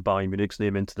chiseling Bayern Munich's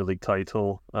name into the league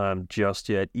title just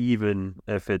yet, even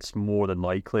if it's more than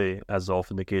likely, as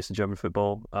often the case in German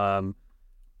football.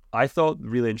 I thought the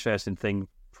really interesting thing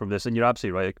from this, and you're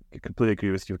absolutely right, I completely agree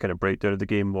with your kind of breakdown of the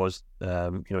game, was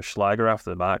Schlager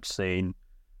after the match saying,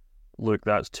 look,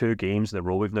 that's 2 games in a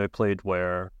row we've now played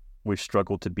where we've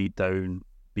struggled to beat a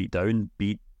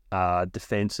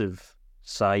defensive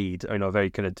side, a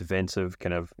very kind of defensive,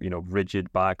 kind of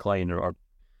rigid back line, or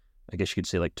I guess you could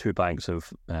say like 2 banks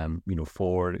of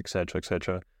forward,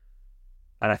 etc.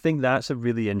 And I think that's a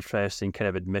really interesting kind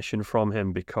of admission from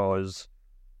him, because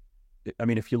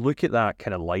if you look at that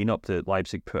kind of lineup that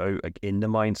Leipzig put out in the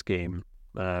Mainz game,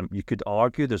 you could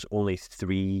argue there's only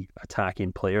 3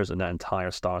 attacking players in that entire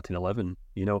starting 11.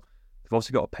 They've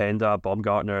also got Openda,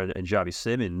 Baumgartner, and Xavi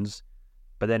Simons,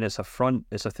 but then it's a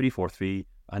 3-4-3.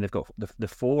 And they've got the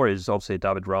 4 is obviously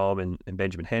David Raum and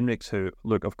Benjamin Henrichs, who,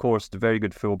 look, of course, they're very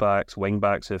good fullbacks,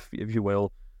 wingbacks, if you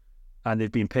will. And they've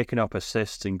been picking up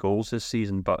assists and goals this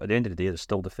season, but at the end of the day, they're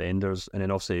still defenders. And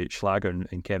then obviously Schlager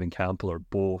and Kevin Campbell are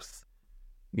both,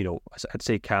 I'd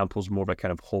say Campbell's more of a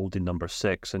kind of holding number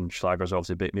 6, and Schlager's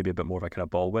obviously maybe a bit more of a kind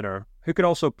of ball winner, who could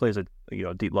also play as a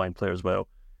deep line player as well.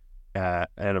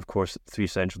 And of course, 3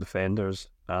 central defenders.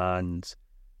 And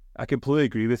I completely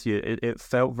agree with you. It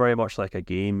felt very much like a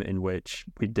game in which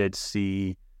we did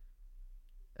see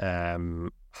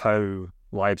how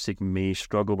Leipzig may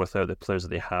struggle without the players that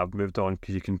they have moved on,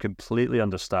 because you can completely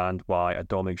understand why a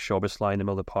Dominik Szoboszlai in the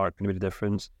middle of the park would be the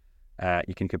difference.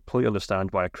 You can completely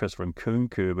understand why a Christopher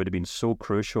Nkunku would have been so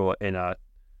crucial in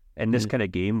this kind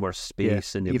of game where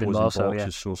space in the opposing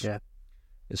box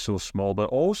is so small. But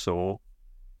also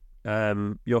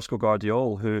Josko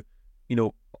Guardiola, who,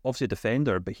 obviously a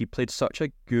defender, but he played such a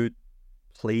good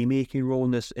playmaking role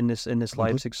in this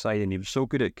Leipzig side, and he was so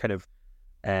good at kind of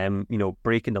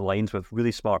breaking the lines with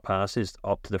really smart passes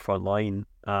up to the front line.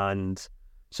 And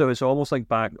so it's almost like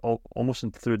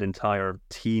through the entire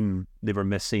team, they were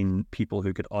missing people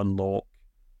who could unlock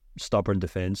stubborn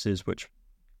defenses, which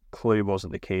clearly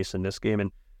wasn't the case in this game.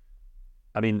 And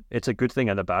I mean, it's a good thing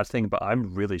and a bad thing, but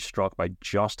I'm really struck by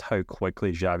just how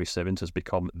quickly Xavi Simons has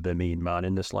become the main man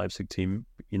in this Leipzig team.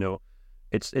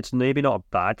 It's maybe not a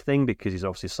bad thing because he's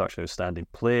obviously such an outstanding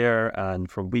player,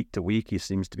 and from week to week he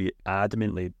seems to be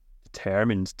adamantly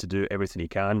determined to do everything he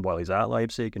can while he's at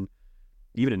Leipzig. And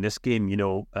even in this game, he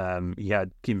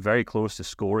came very close to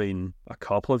scoring a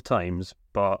couple of times,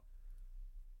 but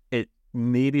it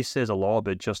maybe says a lot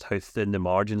about just how thin the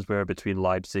margins were between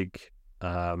Leipzig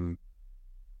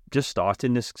just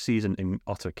starting this season in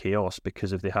utter chaos,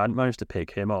 because if they hadn't managed to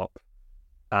pick him up,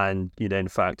 and you then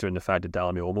factor in the fact that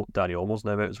Dani Olmo's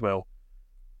now out as well,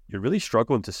 you're really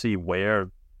struggling to see where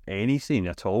anything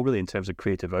at all really in terms of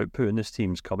creative output in this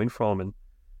team's coming from. And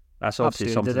that's obviously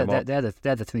something they're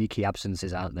the three key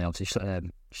absences, aren't they? Obviously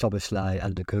Szoboszlai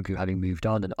and Nkunku having moved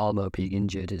on and Olmo being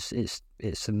injured, it's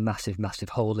a massive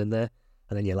hole in there.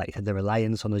 And then like the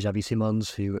reliance on the Xavi Simons,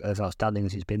 who, as outstanding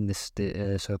as he's been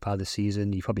so far this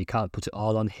season, you probably can't put it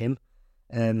all on him.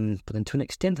 But then to an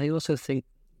extent, I also think,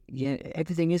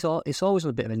 everything it's always on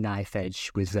a bit of a knife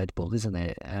edge with Red Bull, isn't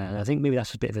it? And I think maybe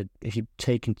that's a bit of if you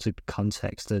take into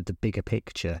context the bigger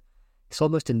picture, it's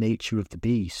almost the nature of the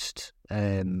beast.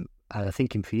 And I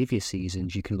think in previous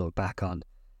seasons you can look back on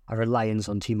a reliance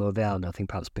on Timo Werner, I think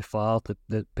perhaps before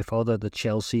the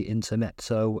Chelsea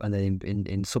intermezzo, and then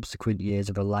in subsequent years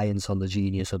a reliance on the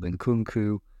genius of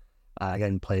Nkunku,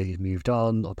 again players who've moved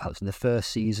on, or perhaps in the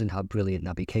first season how brilliant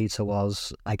Naby Keita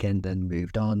was, again then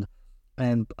moved on.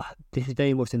 This is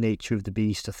very much the nature of the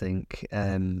beast, I think.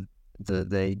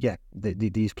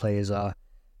 These players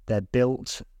they're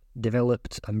built,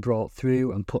 developed and brought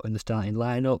through and put in the starting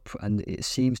lineup, and it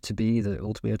seems to be that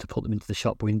ultimately you have to put them into the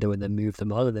shop window and then move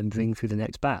them on and then bring through the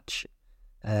next batch.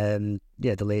 The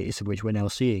latest of which we're now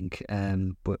seeing,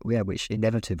 which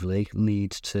inevitably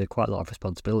leads to quite a lot of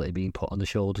responsibility being put on the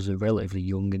shoulders of relatively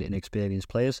young and inexperienced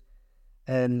players.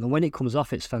 And when it comes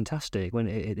off, it's fantastic. When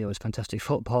it's fantastic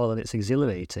football and it's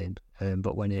exhilarating.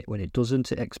 But when it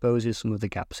doesn't, it exposes some of the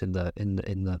gaps in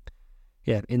the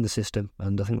system.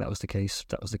 And I think that was the case.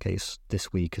 That was the case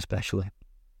this week, especially.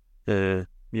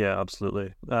 Yeah,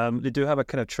 absolutely. They do have a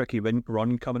kind of tricky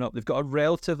run coming up. They've got a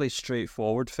relatively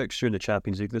straightforward fixture in the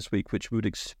Champions League this week, which we would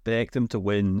expect them to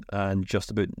win and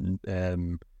just about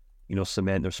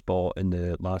cement their spot in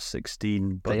the last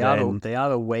 16. But they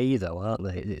are away though, aren't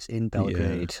they? It's in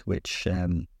Belgrade, which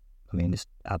it's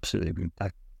absolutely,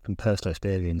 from personal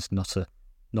experience, not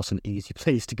an easy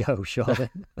place to go, surely.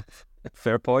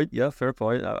 Fair point.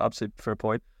 Absolutely fair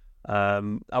point.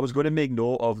 I was going to make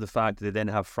note of the fact that they then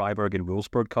have Freiburg and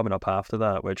Wolfsburg coming up after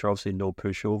that, which are obviously no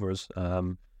pushovers.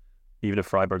 Even if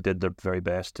Freiburg did their very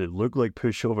best to look like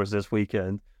pushovers this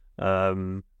weekend.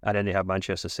 And then they have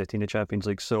Manchester City in the Champions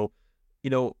League. So,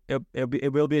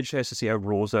 it will be interesting to see how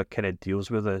Rosa kind of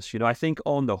deals with this. I think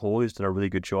on the whole he's done a really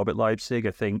good job at Leipzig.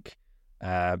 I think,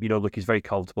 he's very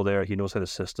comfortable there. He knows how the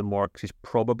system works. He's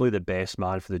probably the best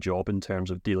man for the job in terms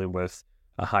of dealing with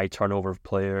a high turnover of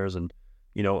players and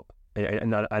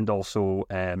also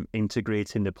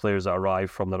integrating the players that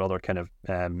arrive from their other kind of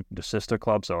the sister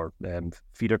clubs or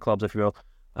feeder clubs, if you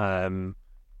will.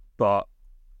 But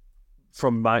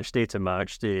from match day to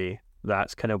match day,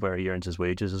 that's kind of where he earns his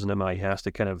wages, isn't it? He has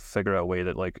to kind of figure out a way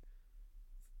that, like,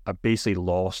 I basically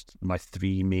lost my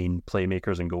three main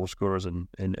playmakers and goal scorers in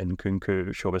Nkunku,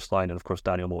 Szoboszlai, and of course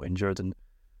Daniel Mo injured. And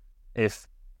if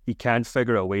he can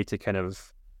figure out a way to kind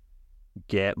of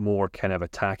get more kind of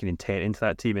attacking intent into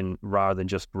that team, and rather than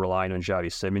just relying on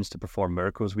Xavi Simons to perform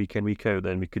miracles week in, week out,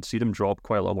 then we could see them drop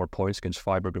quite a lot more points against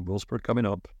Freiburg and Wolfsburg coming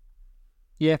up.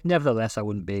 Yeah, nevertheless, I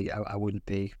wouldn't be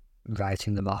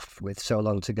writing them off with so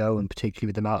long to go, and particularly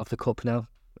with them out of the cup now.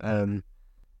 I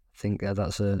think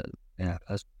that's a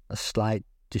slight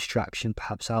distraction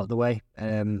perhaps out of the way.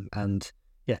 I'd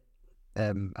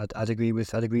agree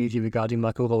with you regarding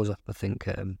Michael Rosa. I think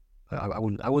I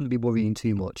wouldn't be worrying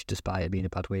too much despite it being a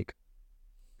bad week.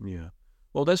 Yeah.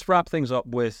 Well, let's wrap things up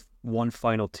with one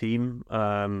final team.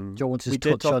 Do you want to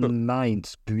touch on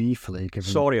Mainz briefly?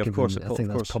 Of course. I think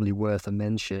that's probably worth a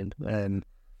mention.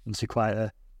 It's quite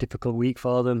a difficult week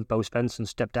for them. Bo Svensson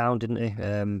stepped down, didn't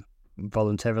he?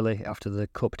 Voluntarily after the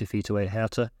cup defeat away at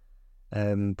Hertha.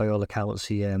 By all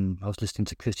accounts, I was listening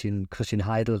to Christian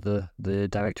Heidel, the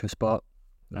director of sport,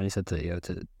 and he said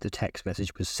that the text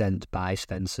message was sent by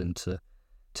Svensson to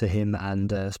to him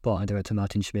and sporting director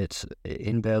Martin Schmidt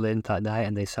in Berlin that night,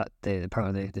 and they spent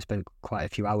quite a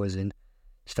few hours in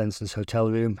Svensson's hotel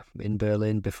room in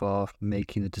Berlin before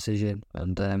making the decision.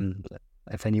 And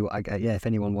if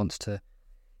anyone wants to,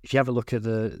 if you have a look at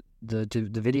the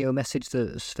video message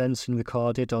that Svensson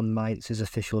recorded on Mainz's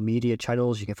official media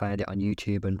channels, you can find it on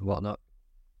YouTube and whatnot.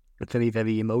 It's very,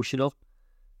 very emotional.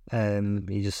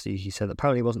 He said that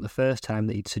apparently it wasn't the first time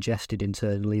that he'd suggested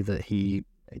internally that he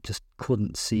just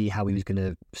couldn't see how he was going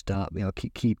to start,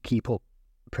 keep up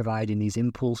providing these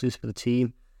impulses for the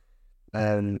team.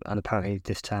 And apparently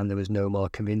this time there was no more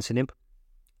convincing him.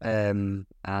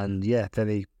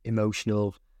 Very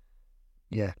emotional,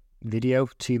 video,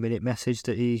 2-minute message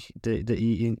that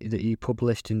he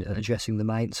published in addressing the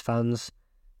Mainz fans.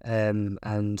 On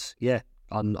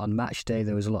match day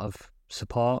there was a lot of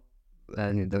support,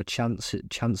 and there were chants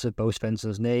of Bo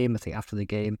Svensson's name. I think after the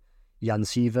game, Jan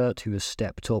Sievert, who has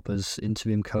stepped up as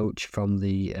interim coach from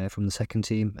the second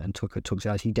team and took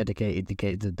charge, he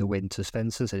dedicated the win to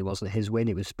Svensson. Said it wasn't his win,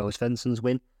 it was Bo Svensson's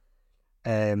win.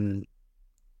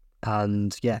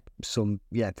 Some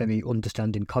very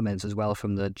understanding comments as well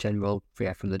from the general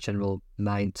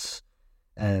Mainz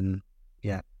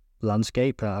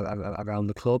landscape around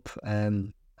the club. I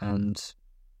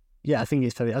think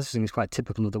it's quite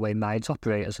typical of the way Mainz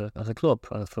operate as a club.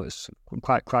 I thought it's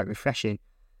quite refreshing.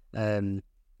 I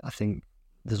think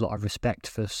there's a lot of respect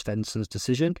for Svensson's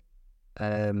decision,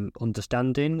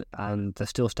 understanding, and they're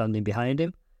still standing behind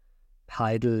him.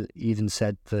 Heidel even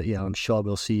said that, I'm sure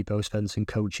we'll see Bo Svensson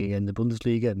coaching in the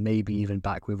Bundesliga, maybe even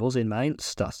back with us in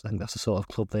Mainz. I think that's the sort of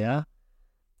club they are.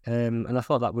 And I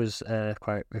thought that was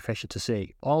quite refreshing to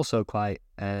see. Also quite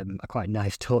a quite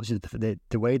nice touch, the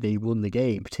way they won the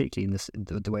game, particularly in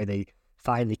the way they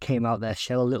finally came out their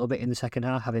shell a little bit in the second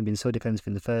half, having been so defensive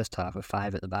in the first half with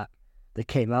 5 at the back. They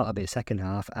came out a bit second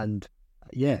half and,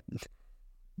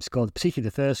 scored particularly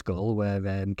the first goal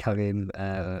where Karim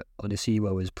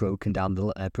Onisiwo was broken down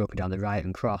the right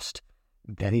and crossed.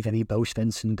 Very, very Bo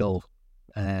Svensson goal.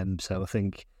 So I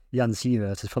think Jan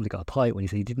Sievert has probably got a point when he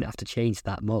said he didn't have to change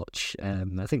that much.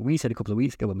 I think we said a couple of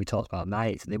weeks ago when we talked about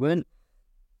Mainz, they weren't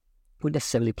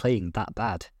necessarily playing that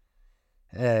bad.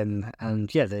 This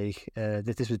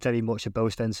was very much a Bo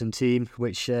Svensson team,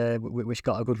 which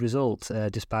got a good result,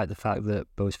 despite the fact that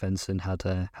Bo Svensson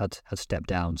had stepped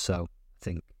down. So I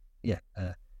think,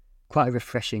 quite a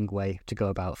refreshing way to go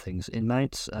about things in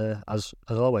Mainz. As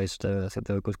always, I think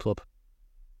they're a good club.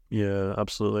 Yeah,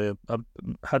 absolutely. I've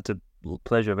had the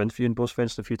pleasure of interviewing Bo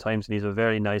Svensson a few times, and he's a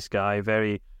very nice guy,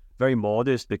 very, very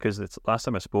modest, because it's last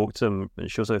time I spoke to him,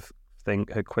 it shows how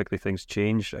quickly things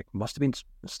change. It must have been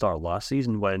the start of last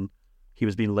season when he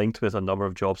was being linked with a number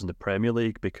of jobs in the Premier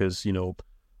League because, he'd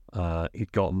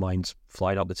got Mainz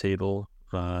flying up the table.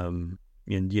 And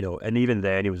even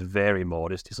then he was very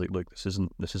modest. He's like, look, this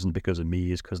isn't because of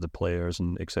me, it's because of the players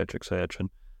and et cetera, et cetera. And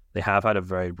they have had a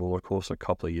very roller coaster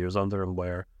couple of years under him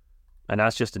and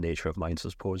that's just the nature of Mainz, I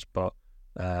suppose. But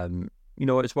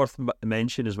it's worth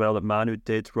mentioning as well that Manu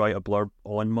did write a blurb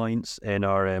on Mainz in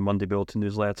our Monday Bulletin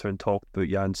newsletter and talked about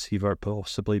Jan Sievert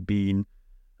possibly being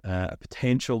a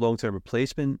potential long-term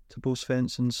replacement to Bo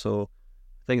Svensson. So I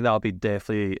think that'll be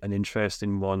definitely an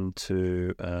interesting one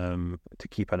to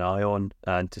keep an eye on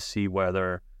and to see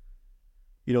whether,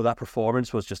 that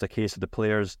performance was just a case of the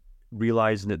players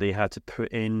realising that they had to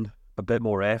put in a bit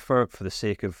more effort for the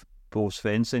sake of Bo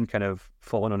Svensson kind of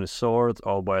falling on his sword,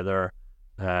 or whether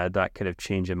that kind of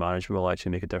change in management will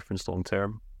actually make a difference long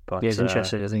term. But it's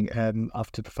interesting. I think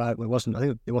after it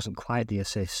wasn't quite the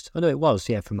assist. Oh no, it was.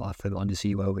 Yeah, from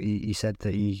Onisiwo. He said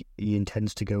that he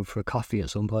intends to go for a coffee at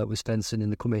some point with Svensson in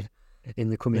the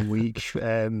coming week.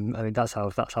 That's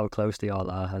how close they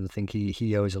all are, and I think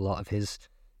he owes a lot of his.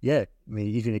 Yeah,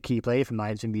 he's been a key player for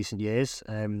Mainz in recent years.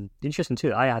 Interesting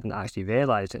too, I hadn't actually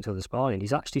realised it until this morning.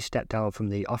 He's actually stepped down from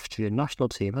the Austrian national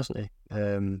team, hasn't he?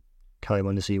 Karim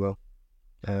Onisiwo.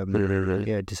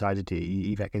 Decided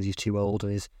he reckons he's too old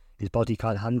and his body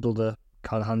can't handle the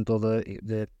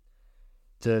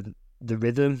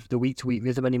rhythm, the week to week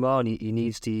rhythm anymore, and he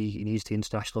needs the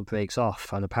international breaks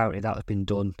off, and apparently that has been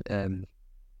done in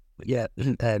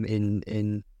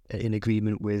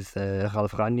agreement with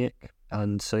Ralf Rangnick.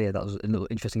 And so that was a little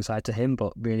interesting side to him,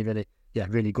 but really, really,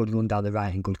 really good run down the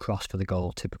right and good cross for the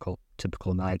goal. Typical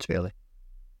Mainz, really.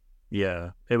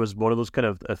 Yeah, it was one of those kind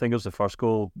of, I think it was the first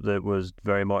goal that was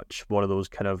very much one of those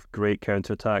kind of great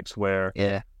counter-attacks where...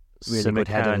 Yeah, really good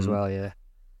header as well, yeah.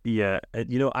 Yeah,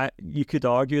 you could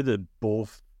argue that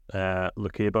both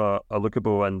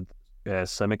Lukebo and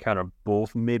Simikan are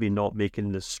both maybe not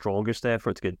making the strongest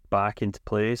effort to get back into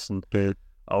place, and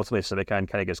Ultimately, Simakan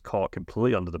kind of gets caught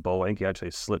completely under the ball. I think he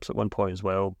actually slips at one point as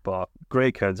well. But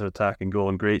great counter-attacking goal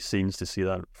and great scenes to see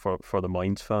that for the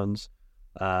Mainz fans.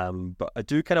 But I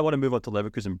do kind of want to move on to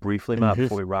Leverkusen briefly, Matt,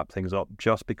 before we wrap things up,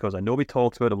 just because I know we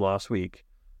talked about them last week.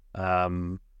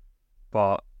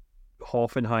 But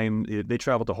Hoffenheim, they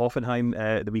travelled to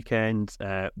Hoffenheim the weekend.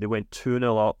 They went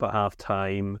 2-0 up at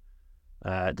half-time.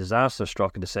 Disaster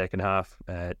struck in the second half.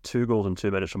 2 goals in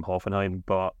 2 minutes from Hoffenheim,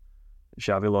 but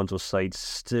Xabi Alonso's side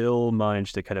still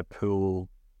managed to kind of pull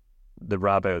the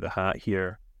rabbit out of the hat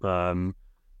here and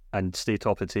stay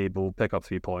top of the table, pick up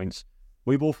 3 points.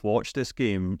 We both watched this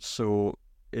game, so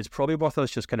it's probably worth us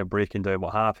just kind of breaking down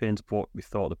what happened, what we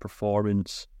thought of the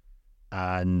performance,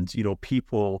 and, you know,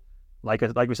 people, like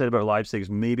we said about Leipzig, it's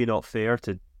maybe not fair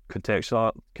to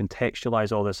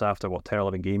contextualize all this after,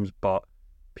 10-11 games, but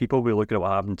people will be looking at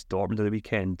what happened to Dortmund at the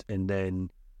weekend, and then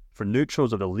for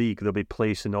neutrals of the league, they'll be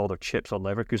placing all their chips on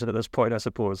Leverkusen at this point, I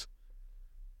suppose.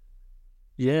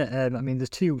 Yeah, I mean, there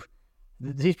seems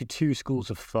to be 2 schools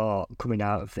of thought coming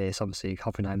out of this. Obviously,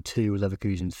 Hoffenheim 2,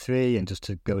 Leverkusen 3, and just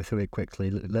to go through it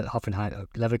quickly,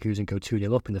 Leverkusen go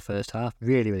 2-0 up in the first half,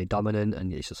 really, really dominant,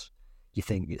 and it's just, you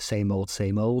think it's same old.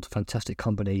 Fantastic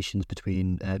combinations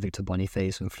between Victor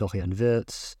Boniface and Florian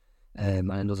Wirtz, and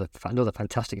another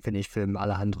fantastic finish from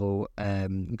Alejandro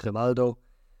Grimaldo.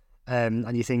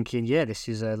 And you're thinking, this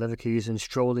is Leverkusen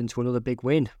strolling to another big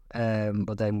win.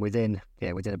 But then within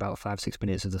about 5-6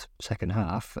 minutes of the second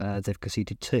half, they've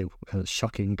conceded 2.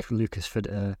 Shocking Lucas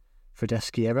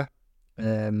Fredeschi error.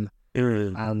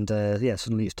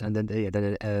 Suddenly it's then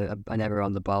an error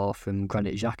on the ball from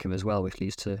Granit Xhaka as well, which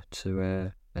leads to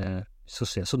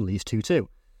suddenly it's 2-2.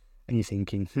 And you're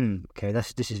thinking, okay,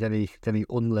 this is very, very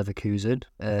un-Leverkusen,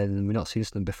 and we're not seeing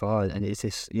them before. And it's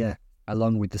this,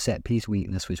 along with the set-piece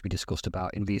weakness, which we discussed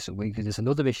about in recent weeks, there's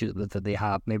another issue that they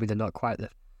have. Maybe they're not quite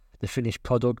the finished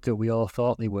product that we all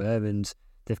thought they were, and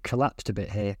they've collapsed a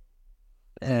bit here.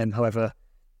 However,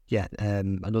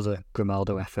 another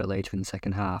Grimaldo effort later in the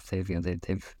second half. They've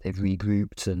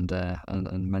regrouped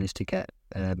and managed to get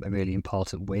a really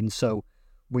important win. So,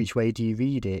 which way do you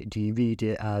read it? Do you read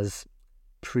it as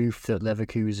proof that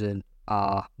Leverkusen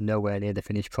are nowhere near the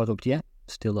finished product yet?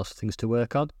 Still lots of things to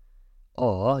work on.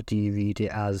 Or do you read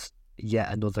it as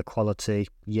yet another quality,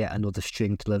 yet another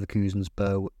string to Leverkusen's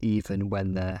bow, even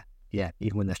when they're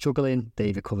struggling,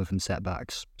 they recover from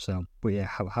setbacks. So,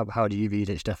 how do you read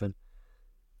it, Stefan?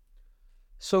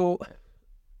 So,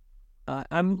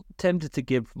 I'm tempted to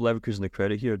give Leverkusen the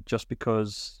credit here, just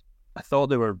because I thought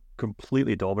they were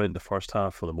completely dominant in the first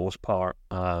half for the most part.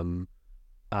 And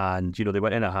they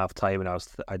went in at half time, and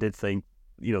I did think,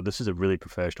 this is a really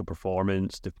professional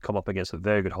performance. They've come up against a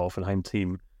very good Hoffenheim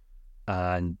team,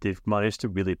 and they've managed to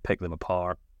really pick them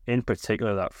apart. In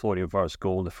particular, that Florian Wirtz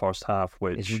goal in the first half,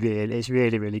 which it's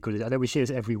really, really good. I know we say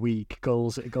this every week.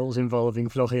 Goals involving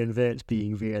Florian Wirtz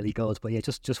being really good, but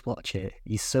just watch it.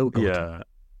 He's so good. Yeah,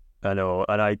 I know,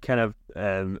 and I kind of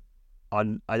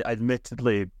I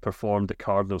admittedly performed the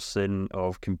cardinal sin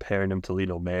of comparing him to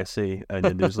Lionel Messi in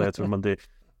the newsletter on Monday.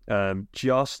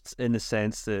 Just in the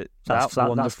sense that that's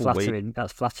flattering.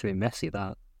 That's flattering Messi,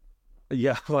 that.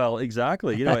 Yeah, well,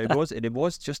 exactly. It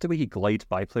was just the way he glides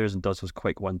by players and does those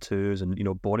quick 1-2s,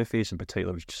 and Boniface in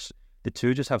particular was just, the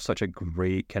two just have such a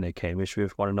great kind of chemistry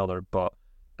with one another. But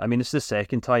I mean, it's the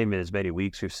second time in as many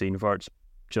weeks we've seen Wirtz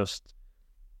just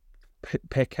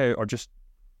pick out, or just,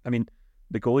 I mean,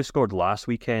 the goal he scored last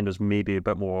weekend was maybe a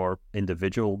bit more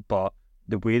individual, but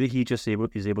the way that he just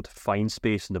is able to find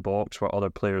space in the box where other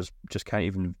players just can't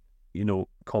even,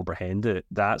 comprehend it,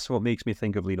 that's what makes me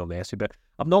think of Lionel Messi. But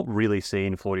I'm not really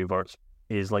saying Florian Wirtz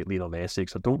is like Lionel Messi,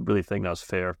 because I don't really think that's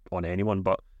fair on anyone,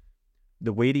 but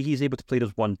the way that he's able to play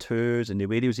those 1-2s and the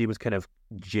way that he was able to kind of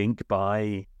jink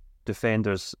by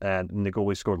defenders in the goal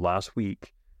he scored last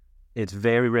week, it's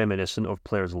very reminiscent of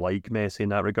players like Messi in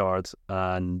that regard.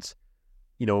 And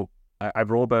I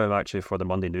wrote about him actually for the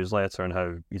Monday newsletter, and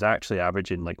how he's actually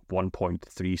averaging like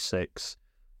 1.36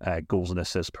 goals and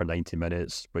assists per 90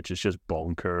 minutes, which is just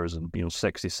bonkers. And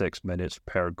 66 minutes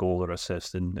per goal or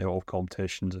assist in all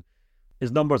competitions.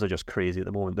 His numbers are just crazy at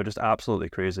the moment. They're just absolutely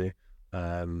crazy.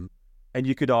 And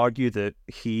you could argue that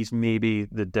he's maybe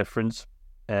the difference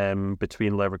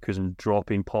between Leverkusen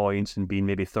dropping points and being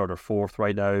maybe third or fourth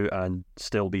right now and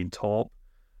still being top.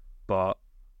 But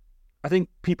I think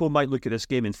people might look at this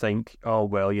game and think, oh,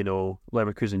 well,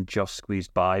 Leverkusen just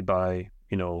squeezed by,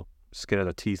 skin of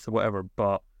their teeth or whatever.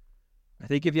 But I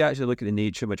think if you actually look at the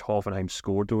nature in which Hoffenheim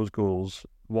scored those goals,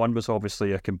 one was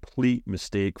obviously a complete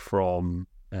mistake from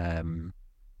Herdecke,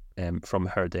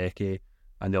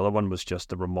 and the other one was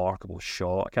just a remarkable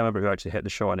shot. I can't remember who actually hit the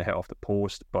shot, and it hit off the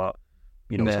post, but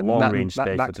it's a long-range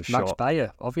speculative Max shot.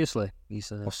 Bayer, obviously.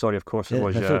 He's sorry, of course it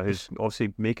was. Yeah, who's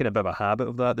obviously making a bit of a habit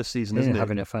of that this season, isn't he?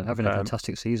 Having a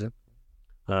fantastic season.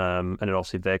 And then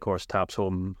obviously Weghorst taps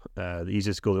home the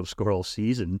easiest goal he'll score all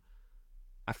season.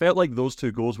 I felt like those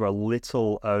two goals were a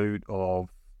little out of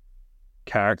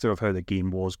character of how the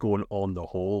game was going on the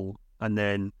whole. And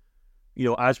then,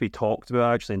 as we talked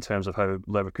about actually in terms of how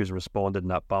Leverkusen responded in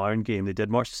that Bayern game, they did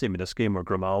much the same in this game where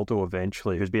Grimaldo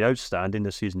eventually, who's been outstanding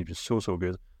this season, he's been so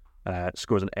good,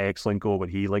 scores an excellent goal when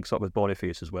he links up with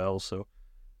Boniface as well. So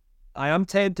I am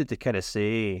tempted to kind of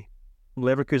say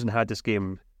Leverkusen had this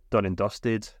game done and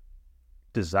dusted,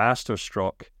 disaster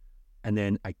struck, and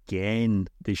then again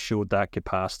they showed that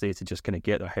capacity to just kind of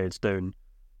get their heads down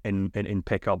and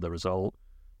pick up the result.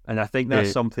 And I think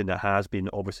that's something that has been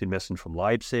obviously missing from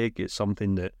Leipzig. It's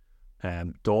something that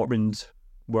Dortmund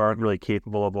weren't really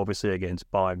capable of, obviously,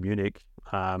 against Bayern Munich.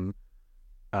 And,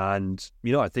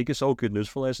 I think it's all good news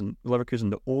for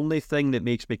Leverkusen. The only thing that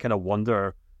makes me kind of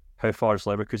wonder how far this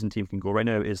Leverkusen team can go right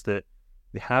now is that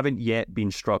they haven't yet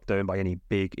been struck down by any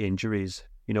big injuries.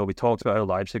 We talked about how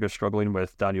Leipzig are struggling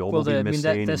with Daniel Olmo being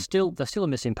missing. They're still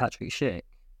missing Patrick Schick.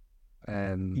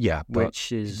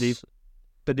 Which is...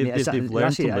 But they've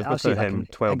learned to live without him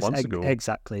 12 months ago.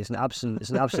 Exactly, it's an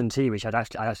absentee, which I'd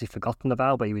actually forgotten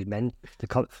about. But he was meant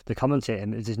the commentator.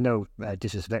 There's no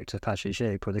disrespect to Patrick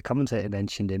Schick, but the commentator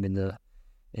mentioned him in the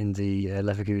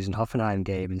Leverkusen Hoffenheim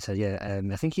game and said,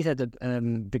 I think he said that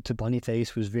Victor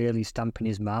Boniface was really stamping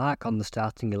his mark on the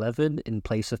starting 11 in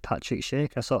place of Patrick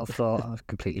Schick. I sort of thought I've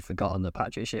completely forgotten that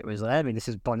Patrick Schick was there. I mean, this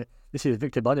is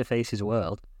Victor Boniface's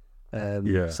world.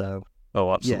 So.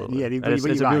 Oh, absolutely. Yeah, it's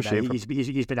a real shame.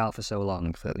 He's been out for so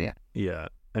long. So, yeah. Yeah,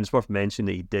 and it's worth mentioning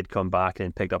that he did come back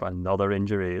and picked up another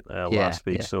injury last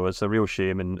week. Yeah. So it's a real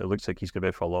shame, and it looks like he's going to be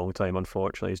out for a long time,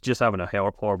 unfortunately. He's just having a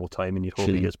horrible time, and you hope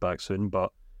he gets back soon.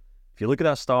 But if you look at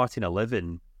that starting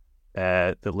 11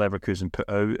 that Leverkusen put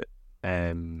out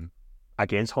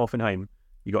against Hoffenheim,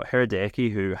 you got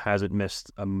Herdecki, who hasn't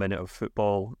missed a minute of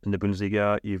football in the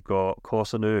Bundesliga. You've got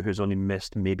Kosanu, who's only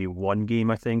missed maybe one game,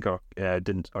 I think, or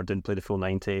didn't play the full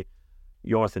 90.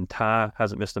 Jonathan Tah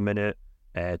hasn't missed a minute.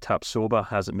 Tapsoba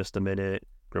hasn't missed a minute.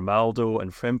 Grimaldo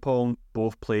and Frimpong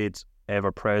both played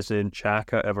ever present.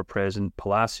 Xhaka ever present.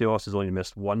 Palacios has only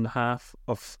missed one half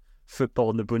of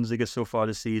football in the Bundesliga so far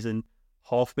this season.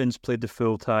 Hoffman's played the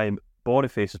full time.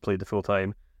 Boniface has played the full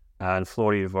time. And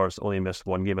Florian Wirtz only missed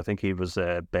one game. I think he was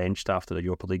benched after the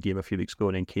Europa League game a few weeks ago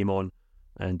and then came on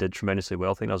and did tremendously well.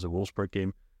 I think that was the Wolfsburg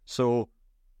game. So,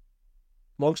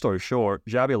 long story short,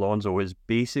 Xabi Alonso has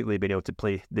basically been able to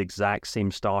play the exact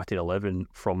same starting 11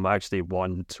 from match day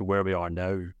 1 to where we are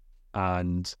now.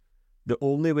 And the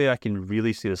only way I can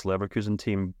really see this Leverkusen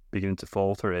team beginning to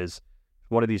falter is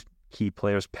one of these key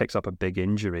players picks up a big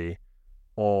injury,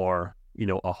 or,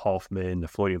 a Hoffman, a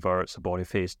Florian Wirtz, a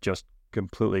Boniface just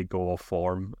completely go off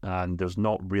form, and there's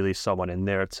not really someone in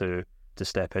there to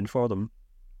step in for them.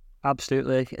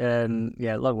 Absolutely, a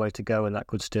long way to go, and that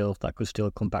could still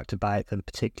come back to bite them,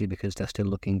 particularly because they're still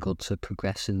looking good to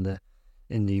progress in the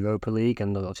Europa League,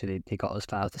 and obviously they got as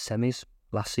far as the semis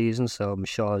last season. So I'm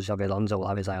sure Xabi Alonso will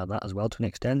have his eye on that as well to an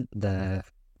extent. They're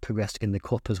progressed in the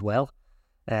cup as well.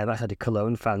 I had a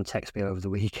Cologne fan text me over the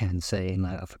weekend saying,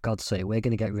 like, oh, for God's sake, we're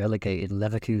going to get relegated.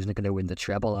 Leverkusen are going to win the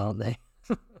treble, aren't they?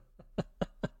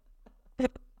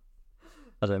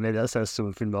 I don't know, maybe that says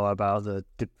something more about the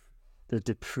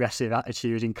depressive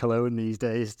attitude in Cologne these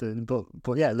days.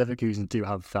 But yeah, Leverkusen do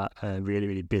have that really,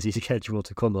 really busy schedule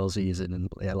to come all season. And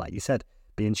yeah, like you said,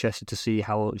 be interested to see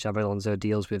how Xabi Alonso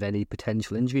deals with any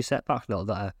potential injury setback. Not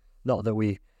that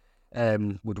we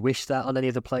would wish that on any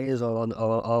of the players or on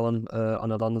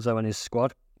Alonso and his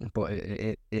squad, but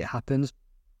it happens.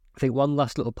 I think one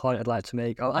last little point I'd like to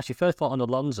make. Oh, actually, first of all, on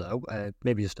Alonso,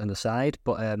 maybe just an aside,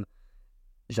 but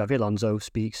Xabi Alonso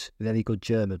speaks very good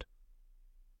German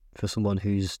for someone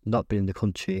who's not been in the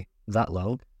country that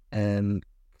long.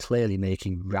 Clearly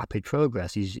making rapid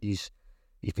progress. He's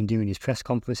been doing his press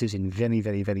conferences in very,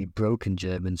 very, very broken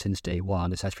German since day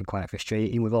one. It's actually been quite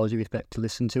frustrating, with all due respect, to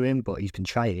listen to him, but he's been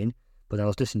trying. But I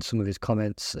was listening to some of his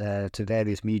comments to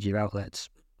various media outlets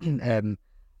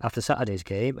after Saturday's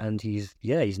game, and he's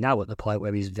now at the point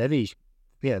where he's very,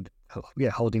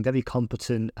 holding very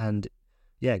competent and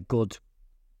good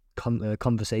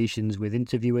conversations with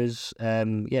interviewers,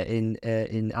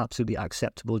 in absolutely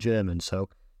acceptable German. So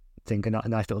I think a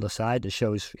nice little aside that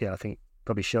shows, I think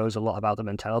probably shows a lot about the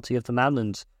mentality of the man,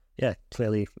 and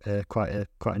clearly quite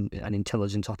an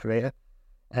intelligent operator.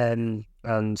 And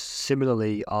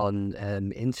similarly on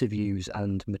interviews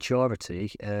and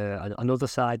maturity, another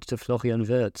side to Florian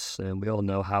Wirtz. We all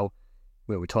know how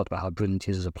we talked about how brilliant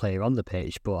he is as a player on the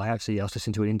pitch, but I was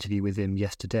listening to an interview with him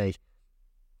yesterday,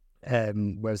 where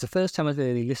it was the first time I've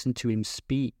really listened to him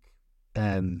speak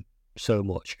so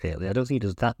much, really. I don't think he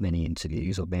does that many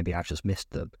interviews, or maybe I've just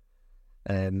missed them.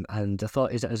 And I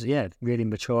thought, really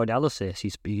mature analysis.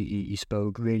 He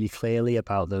spoke really clearly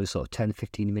about those sort of 10,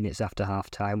 15 minutes after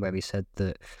half-time, where he said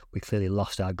that we clearly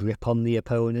lost our grip on the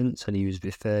opponents, and he was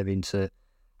referring to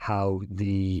how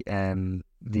the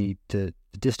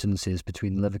distances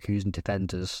between Leverkusen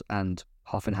defenders and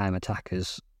Hoffenheim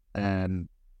attackers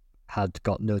had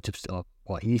got or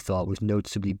what he thought was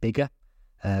noticeably bigger,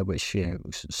 which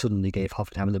suddenly gave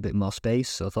Hoffenheim a little bit more space.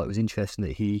 So I thought it was interesting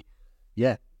that he,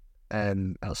 at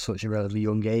such a relatively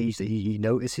young age, that he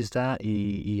notices that,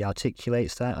 he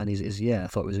articulates that, and I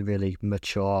thought it was a really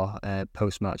mature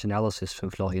post-match analysis from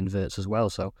Florian Wirtz as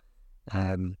well. So,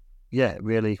 some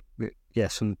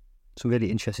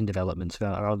really interesting developments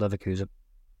around Leverkusen.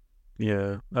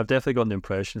 Yeah, I've definitely gotten the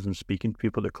impression from speaking to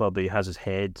people at the club that he has his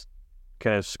head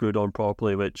kind of screwed on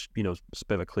properly, which, it's a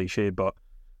bit of a cliche, but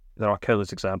there are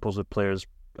countless examples of players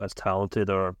as talented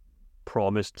or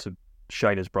promised to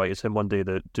shine as bright as him one day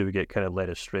that do get kind of led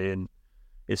astray. And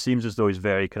it seems as though he's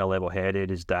very kind of level-headed.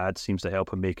 His dad seems to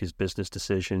help him make his business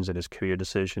decisions and his career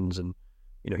decisions, and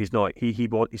he's not he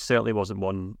certainly wasn't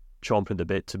one chomping at the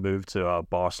bit to move to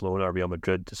Barcelona or Real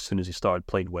Madrid as soon as he started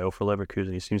playing well for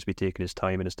Leverkusen. He seems to be taking his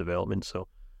time in his development, so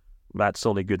that's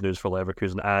only good news for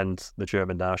Leverkusen and the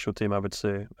German national team, I would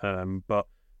say. But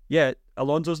yeah,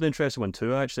 Alonso's an interesting one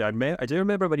too, actually. I do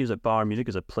remember when he was at Bayern Munich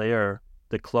as a player,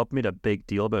 the club made a big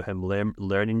deal about him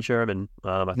learning German.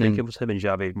 I think it was him and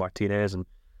Xabi Martinez, and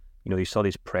you saw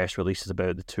these press releases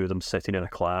about the two of them sitting in a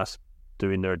class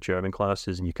doing their German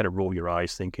classes, and you kind of roll your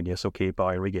eyes thinking, yes, okay,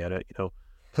 Bayern, we get it.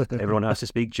 Everyone has to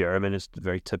speak German. It's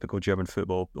very typical German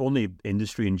football. Only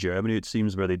industry in Germany, it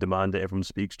seems, where they demand that everyone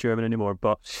speaks German anymore.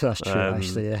 But that's true,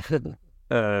 actually. Yeah.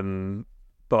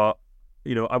 But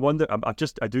I wonder.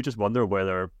 I do just wonder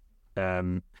whether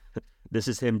this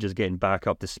is him just getting back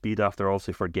up to speed after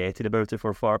also forgetting about it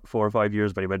for 4 or 5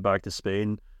 years when he went back to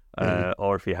Spain,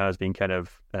 or if he has been kind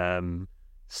of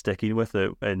sticking with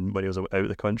it and when he was out of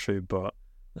the country. But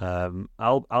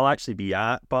I'll actually be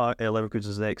at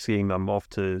Leverkusen's next game. I'm off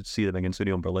to see them against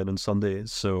Union Berlin on Sunday.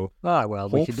 So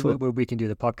we can do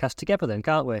the podcast together then,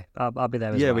 can't we? I'll be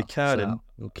there as well. Yeah, we can. So and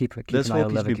we'll keep this an eye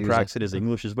on hope he's Leverkusen. been practicing his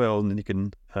English as well, and then you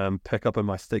can pick up on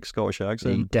my thick Scottish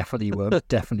accent. He definitely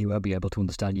won't be able to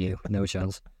understand you. No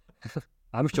chance.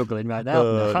 I'm struggling right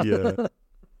now. Yeah.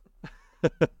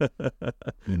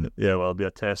 Yeah, well, it'll be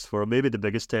a test for him. Maybe the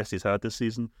biggest test he's had this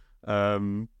season.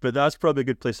 But that's probably a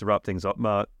good place to wrap things up,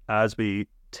 Matt, as we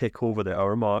tick over the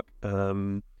hour mark.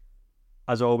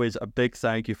 As always, a big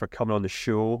thank you for coming on the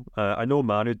show. I know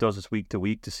Manu does this week to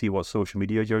week to see what social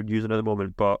media you're using at the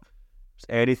moment, but if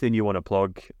there's anything you want to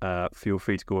plug, feel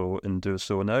free to go and do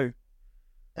so now.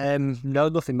 No,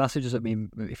 nothing massive. Just, I mean,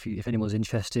 if anyone's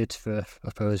interested for, I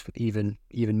suppose, even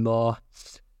more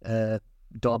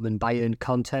Dortmund Bayern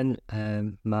content,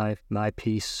 my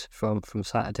piece from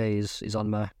Saturday is on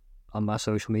my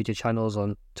social media channels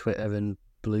on Twitter and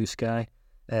Blue Sky.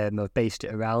 I've based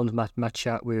it around my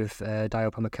chat with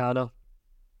Dio Pomacano.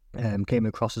 Came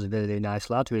across as a really, really nice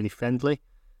lad, really friendly.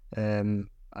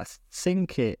 I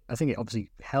think it obviously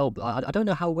helped. I don't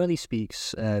know how well he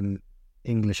speaks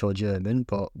English or German,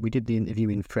 but we did the interview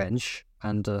in French,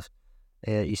 and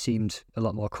he seemed a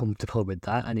lot more comfortable with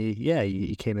that. And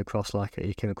he came across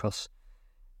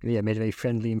made a very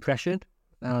friendly impression.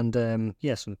 And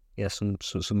some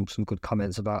good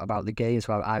comments about the game.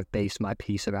 So I've based my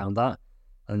piece around that,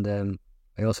 and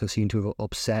I also seem to have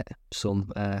upset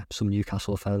some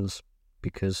Newcastle fans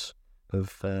because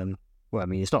of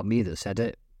it's not me that said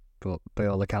it, but by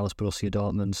all accounts, Borussia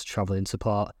Dortmund's travelling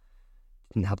support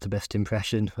didn't have the best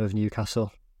impression of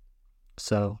Newcastle.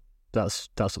 So that's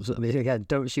again,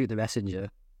 don't shoot the messenger.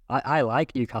 I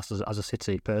like Newcastle as a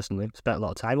city personally. Spent a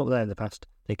lot of time up there in the past.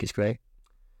 I think it's great.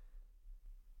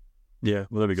 Yeah,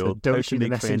 well, there we go. So don't How shoot to the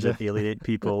make friends messenger. and alienate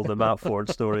people, the Matt Ford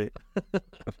story.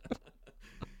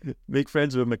 Make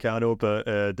friends with Meccano,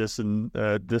 but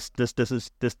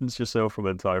distance yourself from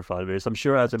the entire fan base. I'm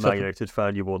sure as a Man United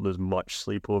fan, you won't lose much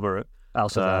sleep over it. I'll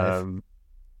survive.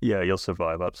 Yeah, you'll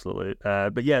survive, absolutely.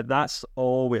 But yeah, that's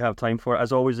all we have time for.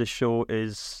 As always, this show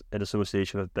is in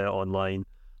association with Bet Online.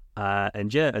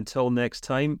 And yeah, until next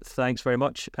time, thanks very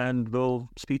much, and we'll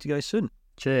speak to you guys soon.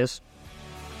 Cheers.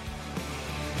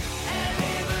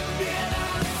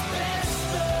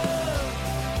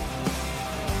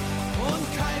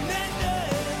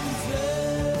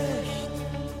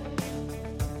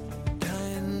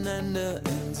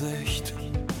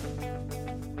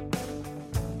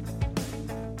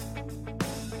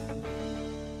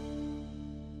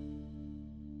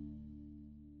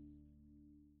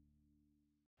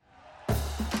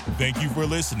 Thank you for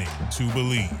listening to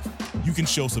Believe. You can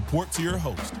show support to your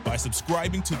host by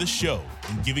subscribing to the show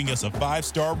and giving us a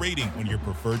 5-star rating on your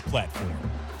preferred platform.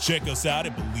 Check us out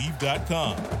at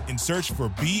Believe.com and search for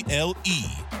BLEAV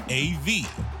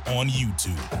on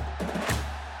YouTube.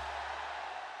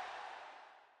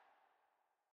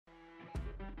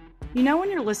 You know when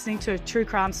you're listening to a true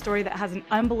crime story that has an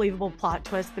unbelievable plot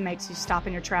twist that makes you stop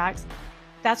in your tracks?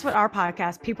 That's what our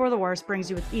podcast, People Are the Worst,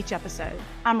 brings you with each episode.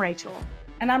 I'm Rachel.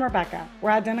 And I'm Rebecca. We're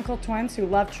identical twins who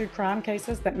love true crime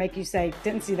cases that make you say,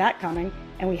 didn't see that coming,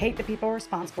 and we hate the people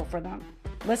responsible for them.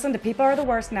 Listen to People Are the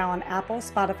Worst now on Apple,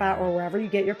 Spotify, or wherever you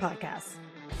get your podcasts.